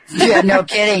way. Yeah, no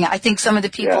kidding. I think some of the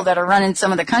people that are running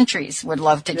some of the countries would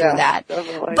love to do that.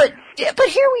 Definitely. But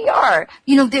here we are.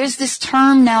 There's this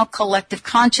term now, collective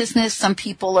consciousness. Some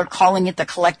people are calling it the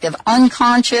collective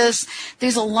unconscious.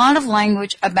 There's a lot of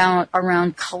language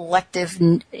around collective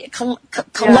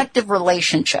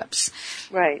relationships.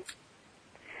 Right.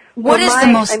 What is the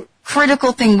most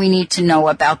critical thing we need to know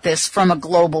about this from a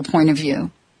global point of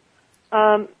view?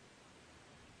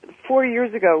 4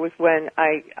 years ago was when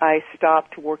I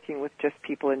stopped working with just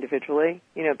people individually,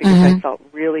 because I felt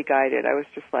really guided. I was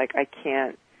just like, I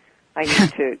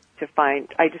need to find,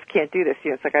 I just can't do this.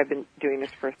 It's like I've been doing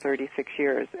this for 36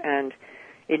 years, and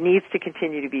it needs to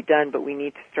continue to be done, but we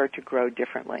need to start to grow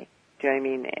differently. Do you know what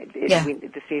I mean?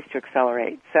 This needs to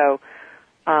accelerate. So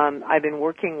I've been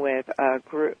working with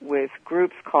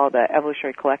groups called the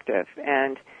Evolutionary Collective,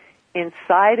 and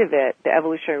inside of it, the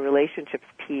evolutionary relationships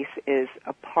piece is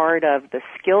a part of the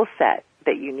skill set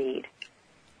that you need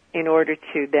in order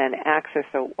to then access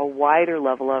a wider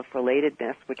level of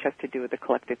relatedness, which has to do with the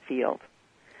collective field.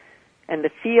 And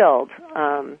the field,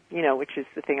 which is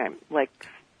the thing I'm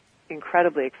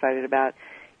incredibly excited about,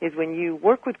 is when you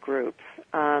work with groups.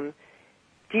 Do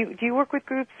you work with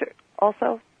groups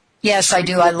also? Yes, I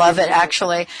do. I love it,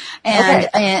 actually.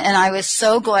 And I was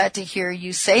so glad to hear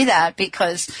you say that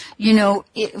because,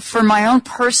 for my own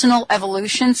personal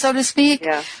evolution, so to speak,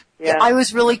 I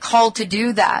was really called to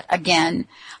do that again.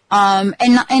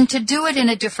 And to do it in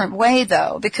a different way,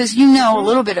 though, because a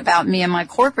little bit about me and my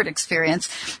corporate experience.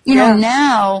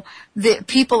 Now the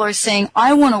people are saying,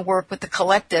 I want to work with the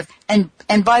collective. And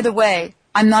by the way,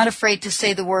 I'm not afraid to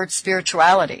say the word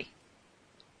spirituality.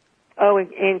 Oh,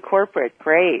 in corporate,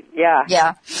 great, yeah.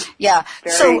 Yeah.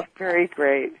 Very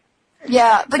great.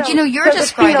 Yeah, but you're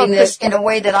describing this in a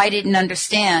way that I didn't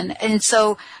understand. And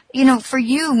so, for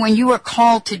you, when you were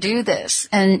called to do this,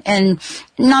 and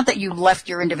not that you left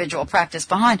your individual practice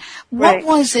behind, what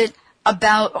was it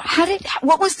about,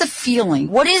 what was the feeling?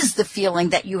 What is the feeling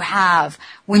that you have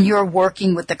when you're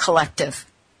working with the collective?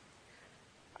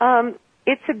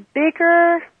 It's a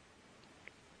bigger,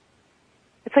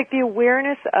 it's like the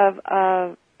awareness of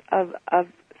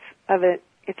it.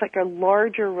 It's like a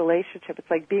larger relationship. It's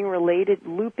like being related,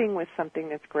 looping with something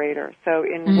that's greater. So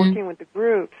in working with the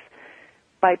groups,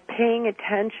 by paying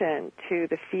attention to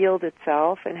the field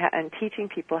itself and teaching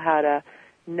people how to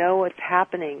know what's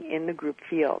happening in the group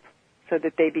field so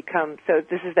that they become, so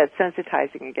this is that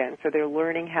sensitizing again. So they're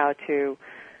learning how to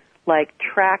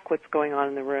track what's going on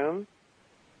in the room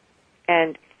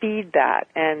and feed that.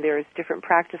 And there's different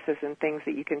practices and things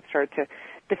that you can start to,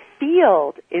 the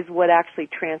field is what actually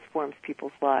transforms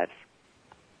people's lives.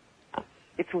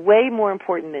 It's way more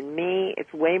important than me.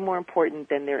 It's way more important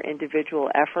than their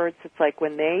individual efforts. It's like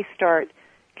when they start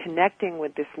connecting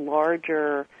with this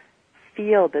larger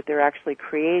field that they're actually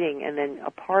creating and then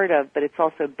a part of, but it's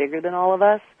also bigger than all of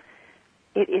us,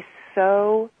 it is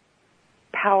so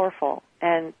powerful.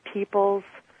 And people's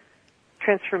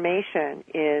transformation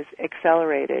is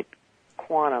accelerated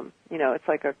quantum. It's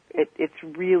like it's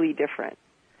really different.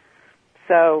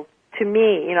 So to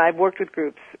me, I've worked with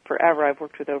groups forever. I've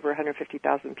worked with over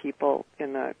 150,000 people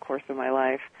in the course of my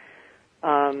life.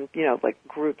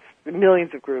 Groups,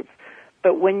 millions of groups.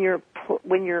 But when you're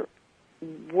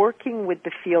working with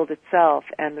the field itself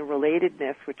and the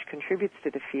relatedness which contributes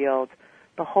to the field,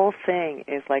 the whole thing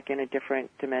is like in a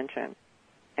different dimension.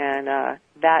 And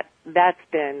that's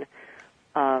been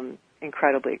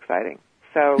incredibly exciting.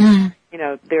 So,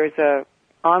 there's a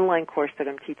online course that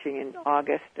I'm teaching in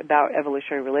August about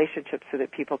evolutionary relationships so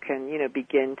that people can,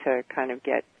 begin to kind of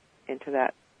get into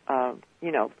that,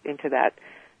 into that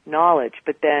knowledge.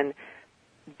 But then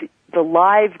the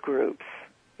live groups,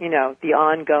 the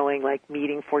ongoing,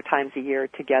 meeting 4 times a year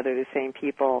together, the same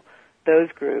people,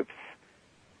 those groups,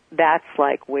 that's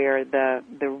where the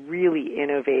really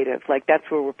innovative, that's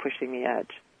where we're pushing the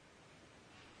edge.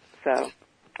 So.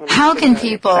 How can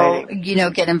people,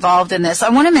 get involved in this? I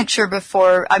want to make sure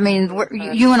before,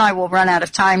 you and I will run out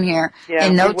of time here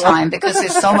in no time because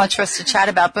there's so much for us to chat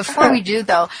about. Before we do,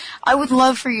 though, I would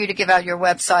love for you to give out your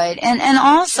website and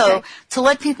also to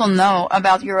let people know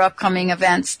about your upcoming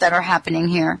events that are happening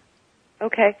here.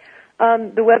 Okay.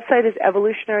 The website is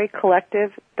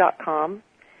evolutionarycollective.com.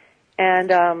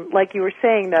 And like you were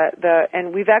saying,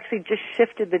 and we've actually just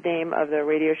shifted the name of the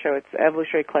radio show. It's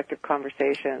Evolutionary Collective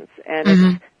Conversations, and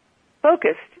it's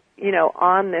focused,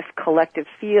 on this collective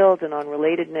field and on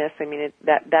relatedness. I mean,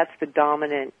 that's the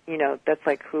dominant, that's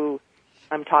like who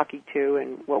I'm talking to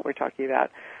and what we're talking about.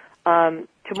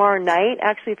 Tomorrow night,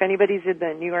 actually, if anybody's in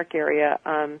the New York area,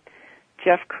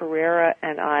 Jeff Carrera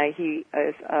and he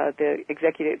is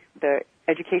the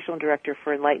educational director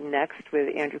for Enlighten Next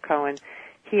with Andrew Cohen.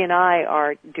 He and I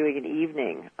are doing an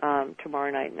evening tomorrow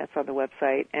night, and that's on the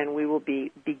website. And we will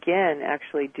begin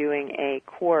actually doing a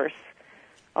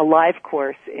live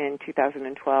course in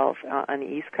 2012 on the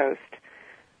East Coast,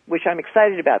 which I'm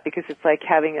excited about because it's like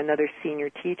having another senior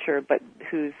teacher, but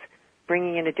who's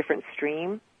bringing in a different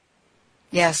stream.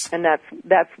 Yes. And that's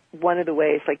one of the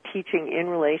ways, like teaching in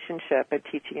relationship and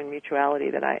teaching in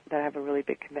mutuality that I have a really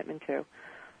big commitment to.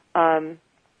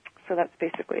 So that's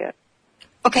basically it.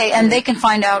 Okay, and they can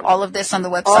find out all of this on the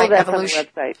website. All of that's on the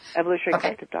website,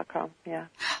 evolutionarycollective.com. Yeah.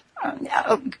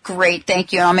 Great,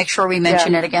 thank you. And I'll make sure we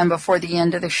mention it again before the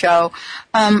end of the show.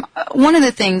 One of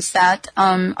the things that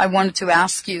I wanted to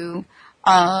ask you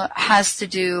has to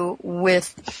do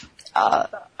with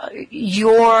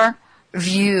your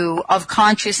view of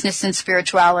consciousness and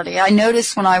spirituality. I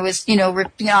noticed when I was,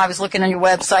 I was looking on your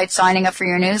website, signing up for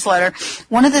your newsletter.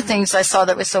 One of the things I saw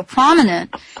that was so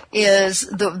prominent is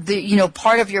the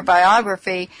part of your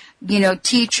biography,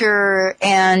 teacher,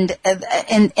 and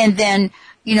then,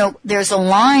 there's a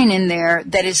line in there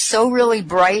that is so really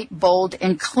bright, bold,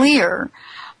 and clear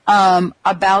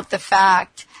about the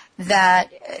fact that,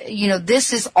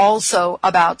 this is also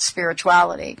about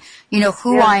spirituality.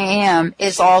 Who I am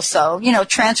is also,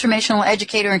 transformational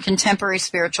educator and contemporary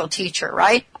spiritual teacher,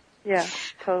 right? Yeah,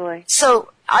 totally.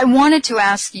 So I wanted to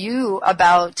ask you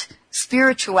about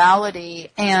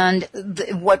spirituality and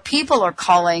what people are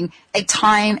calling a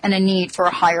time and a need for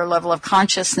a higher level of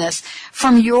consciousness.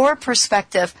 From your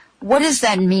perspective, what does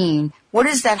that mean? What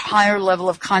does that higher level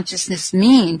of consciousness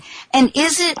mean? And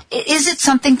is it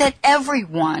something that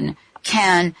everyone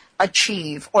can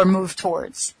achieve or move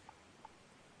towards?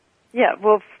 Yeah,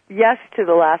 well, yes to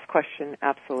the last question,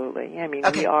 absolutely. I mean,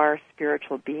 we are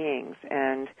spiritual beings,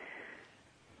 and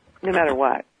no matter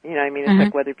what, it's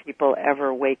like whether people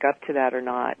ever wake up to that or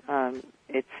not,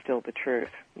 it's still the truth,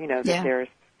 that there's,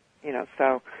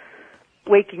 so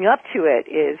waking up to it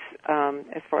is,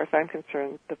 as far as I'm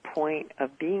concerned, the point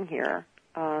of being here.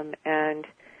 And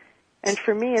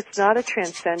for me, it's not a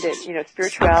transcendent,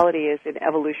 spirituality is an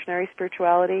evolutionary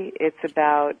spirituality. It's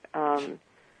about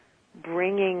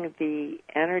bringing the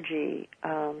energy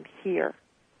here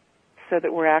so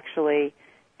that we're actually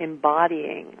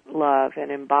embodying love and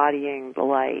embodying the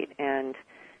light and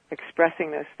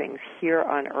expressing those things here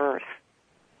on earth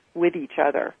with each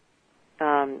other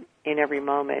in every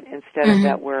moment instead of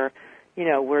that we're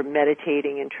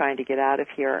meditating and trying to get out of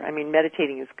here. I mean,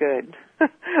 meditating is good,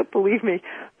 believe me,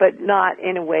 but not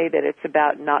in a way that it's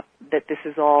about not that this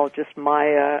is all just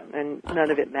Maya and none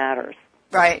of it matters.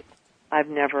 Right. I've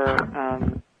never,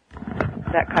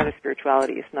 that kind of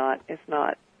spirituality is not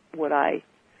what I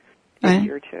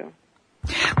adhere to.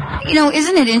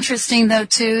 Isn't it interesting though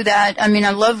too that, I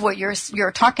love what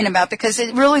you're talking about because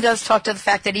it really does talk to the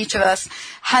fact that each of us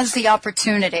has the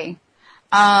opportunity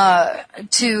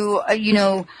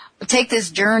to take this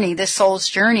journey, this soul's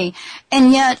journey.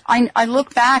 And yet I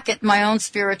look back at my own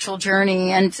spiritual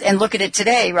journey and look at it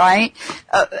today, right?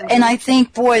 And I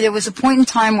think, boy, there was a point in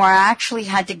time where I actually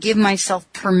had to give myself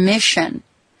permission,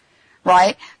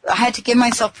 right? I had to give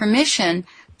myself permission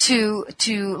to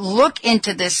look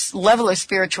into this level of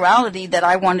spirituality that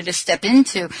I wanted to step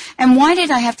into. And why did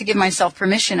I have to give myself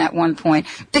permission at one point?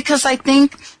 Because I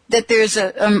think that there's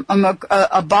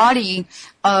a body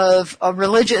of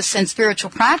religious and spiritual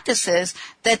practices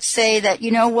that say that, you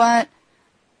know what,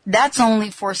 that's only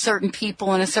for certain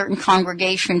people in a certain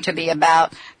congregation to be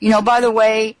about. By the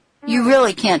way, you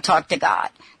really can't talk to God.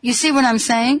 You see what I'm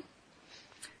saying?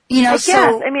 Yes.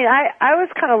 I mean, I was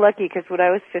kind of lucky because when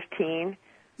I was 15,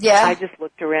 I just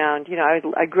looked around.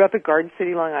 I grew up in Garden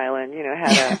City, Long Island.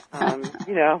 Had a,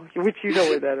 which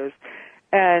where that is,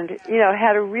 and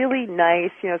had a really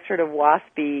nice, sort of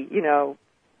waspy,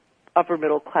 upper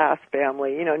middle class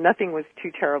family. Nothing was too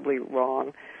terribly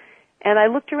wrong, And I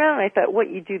looked around and I thought, what,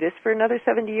 you do this for another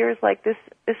 70 years? Like, this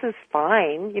is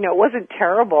fine. You know, it wasn't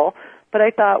terrible. But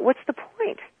I thought, what's the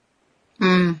point?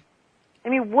 I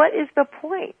mean, what is the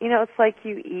point? You know, it's like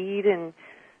you eat and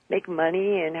make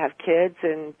money and have kids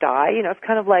and die. You know, it's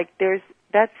kind of like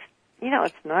that's, you know,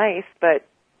 it's nice, but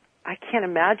I can't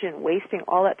imagine wasting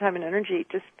all that time and energy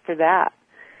just for that.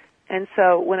 And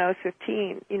so when I was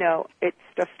 15, you know,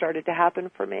 stuff started to happen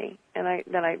for me. And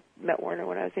then I met Werner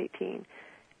when I was 18.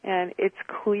 And it's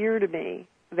clear to me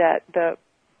that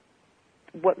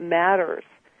what matters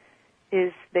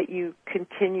is that you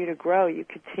continue to grow, you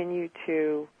continue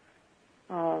to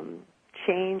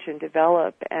change and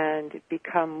develop and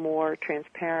become more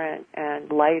transparent and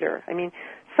lighter. I mean,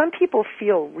 some people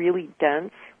feel really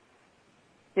dense.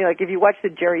 You know, like if you watch the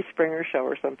Jerry Springer show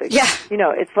or something, you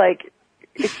know, it's like,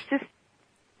 it's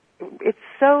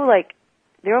so like,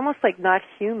 they're almost like not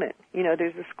human. You know,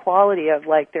 there's this quality of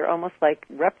like, they're almost like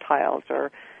reptiles,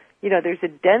 or, you know, there's a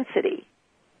density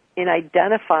in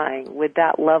identifying with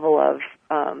that level of,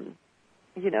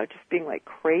 you know, just being like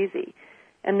crazy.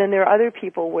 And then there are other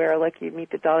people where, like, you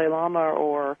meet the Dalai Lama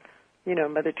or, you know,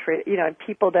 Mother Teresa, you know,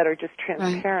 people that are just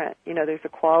transparent. You know, there's a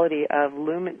quality of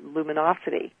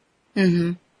luminosity.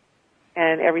 Mm-hmm.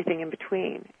 And everything in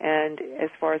between. And as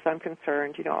far as I'm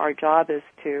concerned, you know, our job is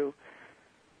to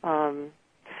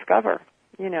discover,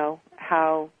 you know,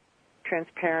 how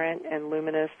transparent and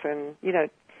luminous and, you know,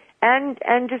 and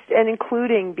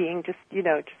including being just, you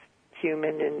know, just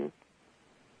human and,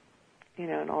 you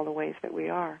know, in all the ways that we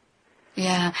are.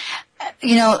 Yeah.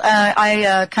 You know,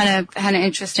 I kind of had an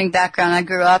interesting background. I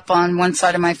grew up on one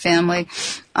side of my family,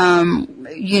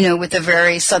 you know, with a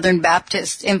very Southern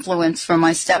Baptist influence from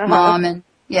my stepmom,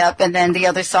 and then the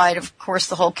other side, of course,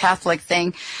 the whole Catholic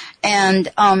thing.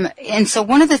 And so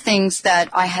one of the things that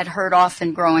I had heard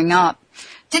often growing up,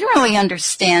 didn't really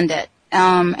understand it.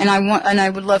 And I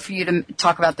would love for you to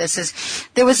talk about this, is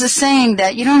there was a saying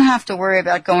that you don't have to worry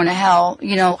about going to hell,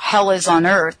 you know, hell is on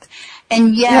earth.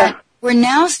 And yet, we're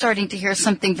now starting to hear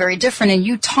something very different, and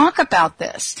you talk about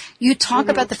this. You talk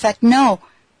about the fact, no,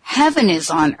 heaven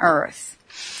is on earth.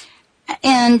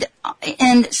 And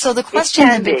so the question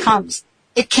then becomes,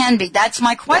 it can be. That's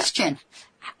my question.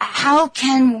 How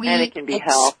can we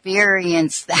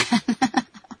experience that?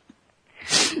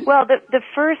 Well, the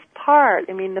first part,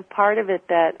 I mean, the part of it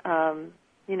that,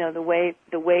 you know, the way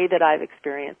that I've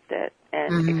experienced it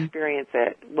and experience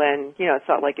it when, you know, it's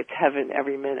not like it's heaven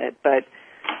every minute, but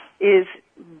is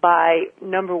by,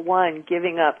 number one,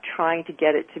 giving up trying to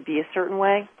get it to be a certain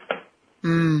way,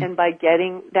 and by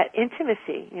getting that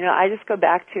intimacy. You know, I just go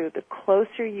back to the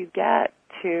closer you get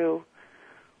to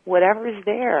whatever is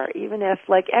there, even if,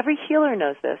 like, every healer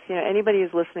knows this. You know, anybody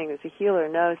who's listening who's a healer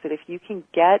knows that if you can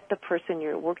get the person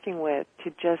you're working with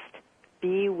to just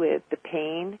be with the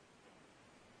pain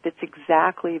that's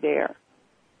exactly there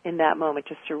in that moment,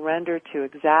 just surrender to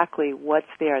exactly what's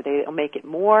there. They don't make it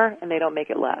more and they don't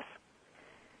make it less.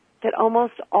 That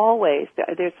almost always,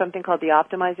 there's something called the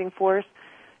optimizing force.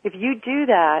 If you do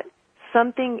that,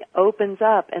 something opens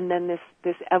up, and then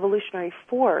this evolutionary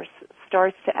force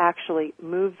starts to actually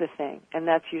move the thing, and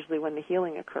that's usually when the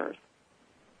healing occurs.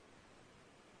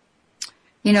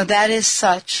 You know, that is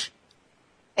such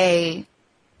a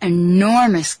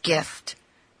enormous gift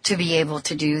to be able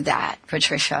to do that,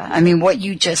 Patricia. I mean, what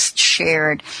you just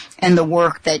shared and the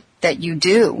work that you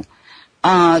do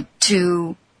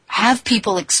to have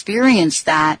people experience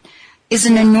that is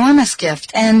an enormous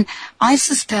gift. And I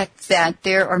suspect that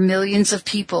there are millions of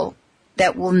people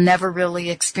that will never really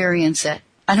experience it.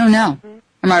 I don't know.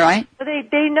 Am I right? Well,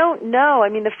 they don't know. I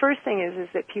mean, the first thing is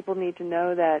that people need to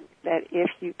know that if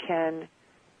you can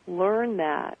learn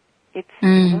that, it's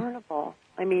learnable.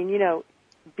 I mean, you know,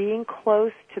 being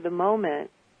close to the moment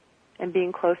and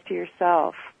being close to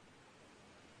yourself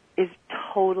is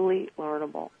totally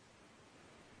learnable.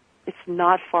 It's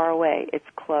not far away. It's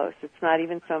close. It's not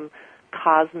even some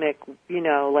cosmic, you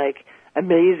know, like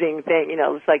amazing thing. You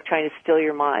know, it's like trying to steal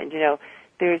your mind. You know,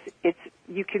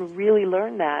 you can really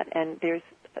learn that, and there's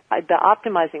the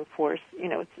optimizing force. You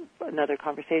know, it's another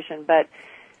conversation, but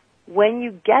when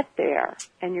you get there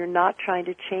and you're not trying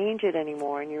to change it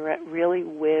anymore, and you're really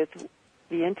with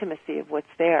the intimacy of what's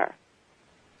there,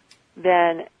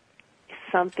 then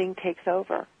something takes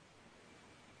over.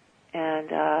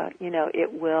 And, you know,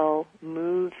 it will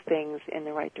move things in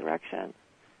the right direction.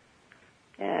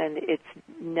 And it's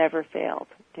never failed.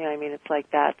 You know what I mean? It's like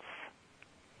that's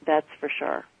for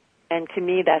sure. And to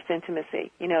me, that's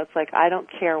intimacy. You know, it's like I don't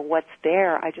care what's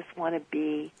there. I just want to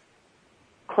be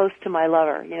close to my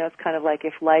lover. You know, it's kind of like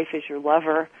if life is your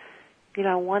lover, you know,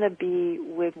 I want to be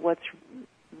with what's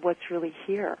really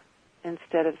here.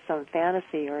 instead of some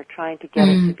fantasy or trying to get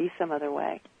it to be some other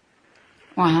way.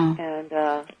 Wow. And,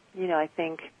 I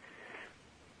think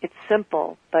it's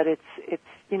simple, but it's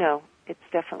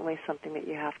definitely something that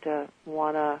you have to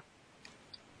want to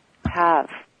have.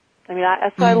 I mean,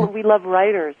 that's why we love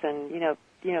writers, and,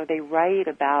 they write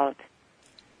about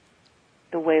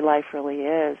the way life really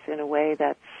is in a way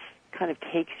that's kind of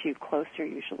takes you closer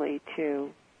usually to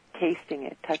tasting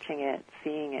it, touching it,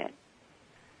 seeing it.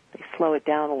 They slow it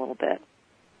down a little bit.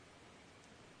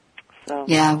 So.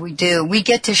 Yeah, we do. We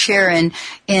get to share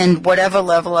in whatever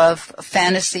level of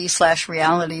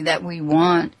fantasy/reality that we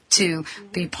want to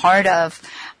be part of.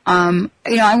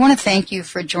 I want to thank you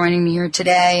for joining me here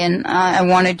today, and I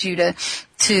wanted you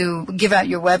to give out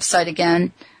your website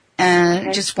again.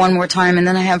 Just one more time, and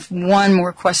then I have one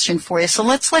more question for you. So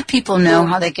let's let people know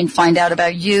how they can find out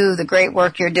about you, the great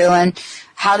work you're doing,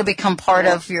 how to become part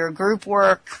of your group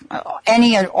work,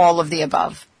 any and all of the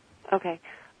above. Okay.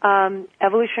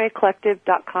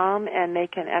 Evolutionarycollective.com, and they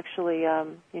can actually,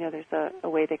 there's a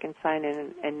way they can sign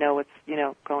in and know what's,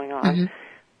 going on.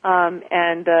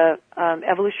 And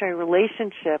Evolutionary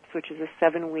Relationships, which is a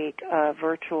 7-week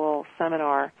virtual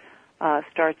seminar,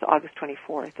 starts August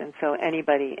 24th, and so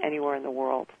anybody, anywhere in the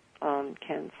world,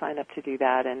 can sign up to do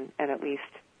that and at least,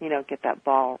 get that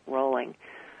ball rolling.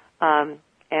 And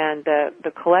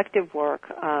the collective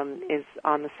work is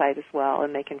on the site as well,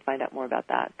 and they can find out more about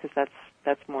that because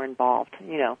that's more involved.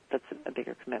 That's a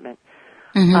bigger commitment.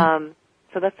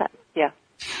 So that's that. Yeah.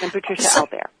 And Patricia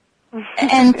Albere.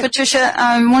 And Patricia,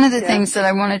 one of the things that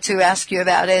I wanted to ask you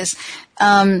about is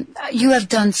you have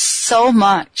done so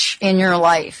much in your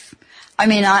life. I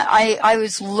mean, I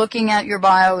was looking at your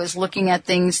bio, I was looking at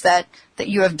things that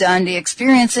you have done, the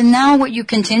experience, and now what you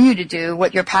continue to do,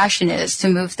 what your passion is to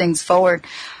move things forward.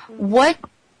 What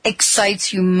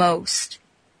excites you most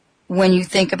when you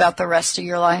think about the rest of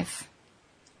your life?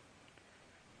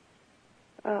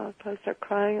 I'll probably start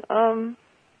crying.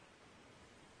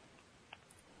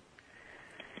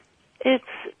 It's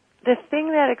the thing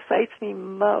that excites me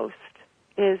most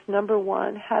is, number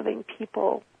one, having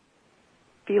people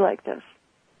be like this,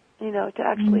 to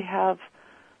actually have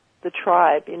the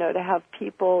tribe, to have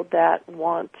people that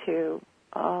want to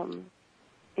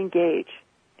engage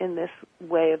in this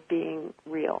way of being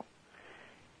real.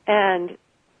 And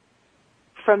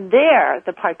from there,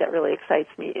 the part that really excites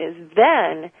me is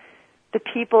then the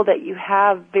people that you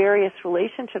have various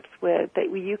relationships with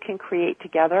that you can create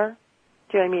together.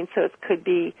 Do you know what I mean? So it could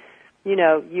be,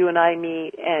 you and I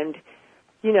meet and,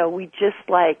 we just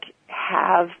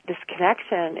have this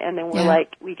connection, and then we're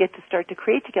we get to start to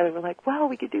create together. We're like, wow,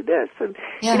 we could do this. And,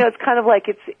 it's kind of like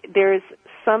there's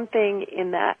something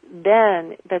in that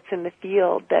then that's in the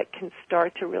field that can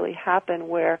start to really happen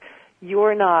where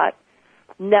you're not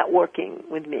networking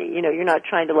with me. You're not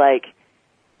trying to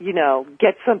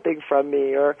get something from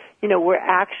me, or, we're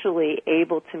actually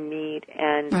able to meet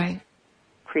and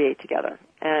create together.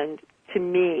 And to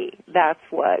me, that's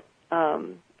what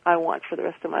I want for the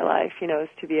rest of my life, is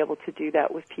to be able to do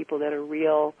that with people that are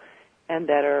real and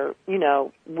that are,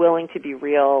 willing to be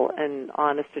real and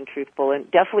honest and truthful. And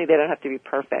definitely they don't have to be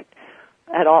perfect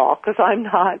at all, because I'm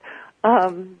not.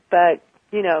 But,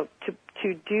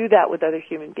 to do that with other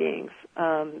human beings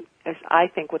is, I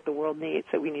think, what the world needs.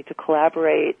 That we need to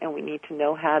collaborate, and we need to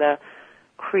know how to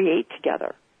create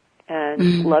together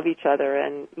and love each other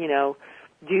and,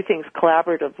 do things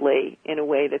collaboratively in a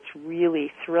way that's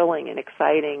really thrilling and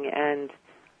exciting and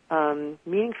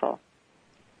meaningful.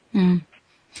 Yeah.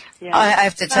 I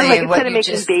have to tell you what you just...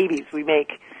 Instead of making babies, we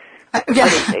make other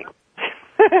things.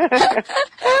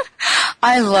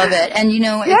 I love it. And,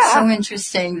 it's so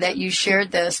interesting that you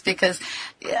shared this because,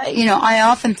 I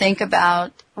often think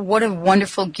about what a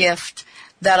wonderful gift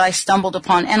that I stumbled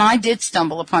upon. And I did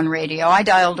stumble upon radio. I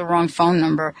dialed the wrong phone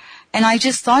number. And I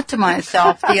just thought to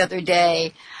myself the other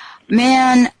day,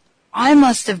 man, I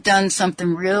must have done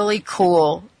something really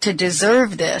cool to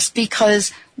deserve this,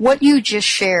 because what you just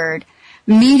shared,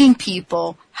 meeting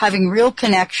people, having real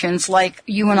connections like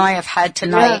you and I have had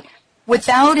tonight,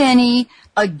 without any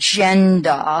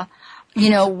agenda,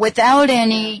 without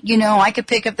any, I could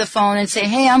pick up the phone and say,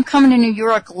 hey, I'm coming to New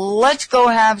York. Let's go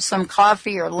have some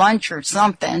coffee or lunch or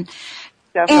something.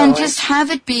 Definitely. And just have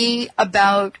it be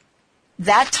about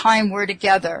that time we're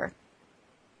together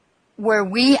where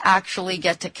we actually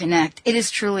get to connect. It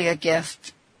is truly a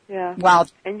gift. Yeah. Wow.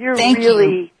 And you're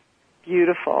really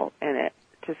beautiful in it.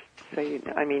 Just so you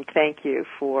know. I mean, thank you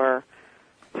for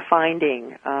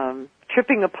finding,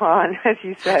 tripping upon, as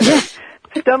you said,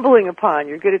 stumbling upon.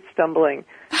 You're good at stumbling.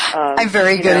 I'm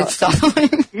very good at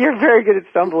stumbling. You're very good at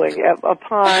stumbling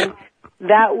upon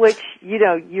that which,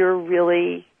 you're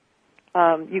really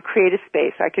you create a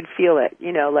space. I could feel it,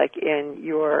 like in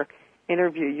your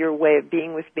interview, your way of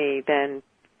being with me then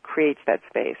creates that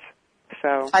space.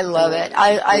 So I love it.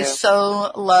 I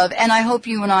so love, and I hope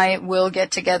you and I will get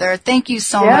together. Thank you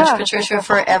so much, Patricia,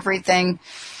 for everything.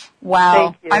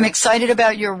 Wow. I'm excited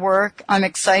about your work. I'm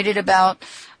excited about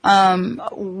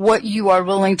what you are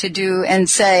willing to do and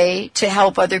say to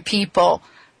help other people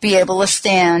be able to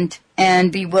stand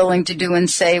and be willing to do and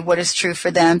say what is true for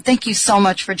them. Thank you so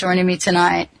much for joining me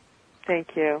tonight.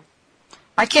 Thank you.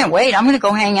 I can't wait. I'm going to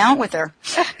go hang out with her.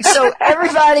 So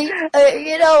everybody,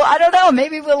 I don't know,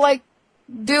 maybe we'll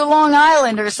do Long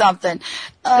Island or something.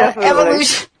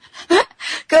 Evolution.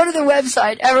 Go to the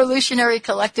website,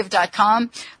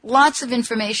 evolutionarycollective.com. Lots of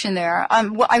information there.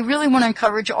 I really want to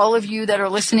encourage all of you that are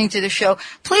listening to the show,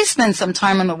 please spend some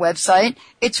time on the website.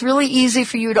 It's really easy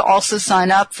for you to also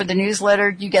sign up for the newsletter.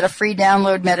 You get a free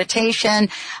download meditation.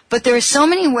 But there are so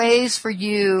many ways for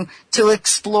you to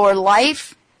explore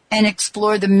life and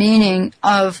explore the meaning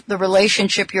of the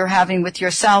relationship you're having with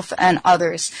yourself and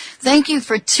others. Thank you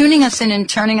for tuning us in and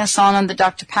turning us on the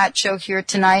Dr. Pat Show here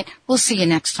tonight. We'll see you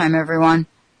next time, everyone.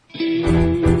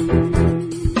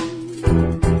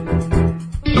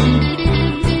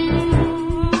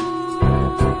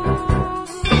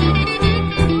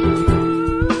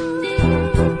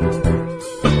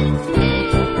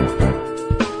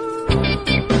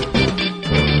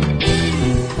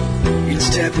 You're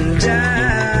stepping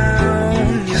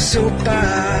down, your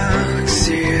soapbox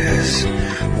is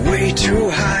way too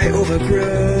high,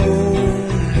 overgrown,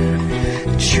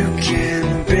 that you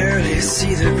can barely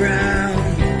see the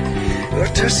ground or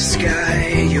touch the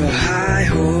sky. You're high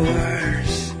horse.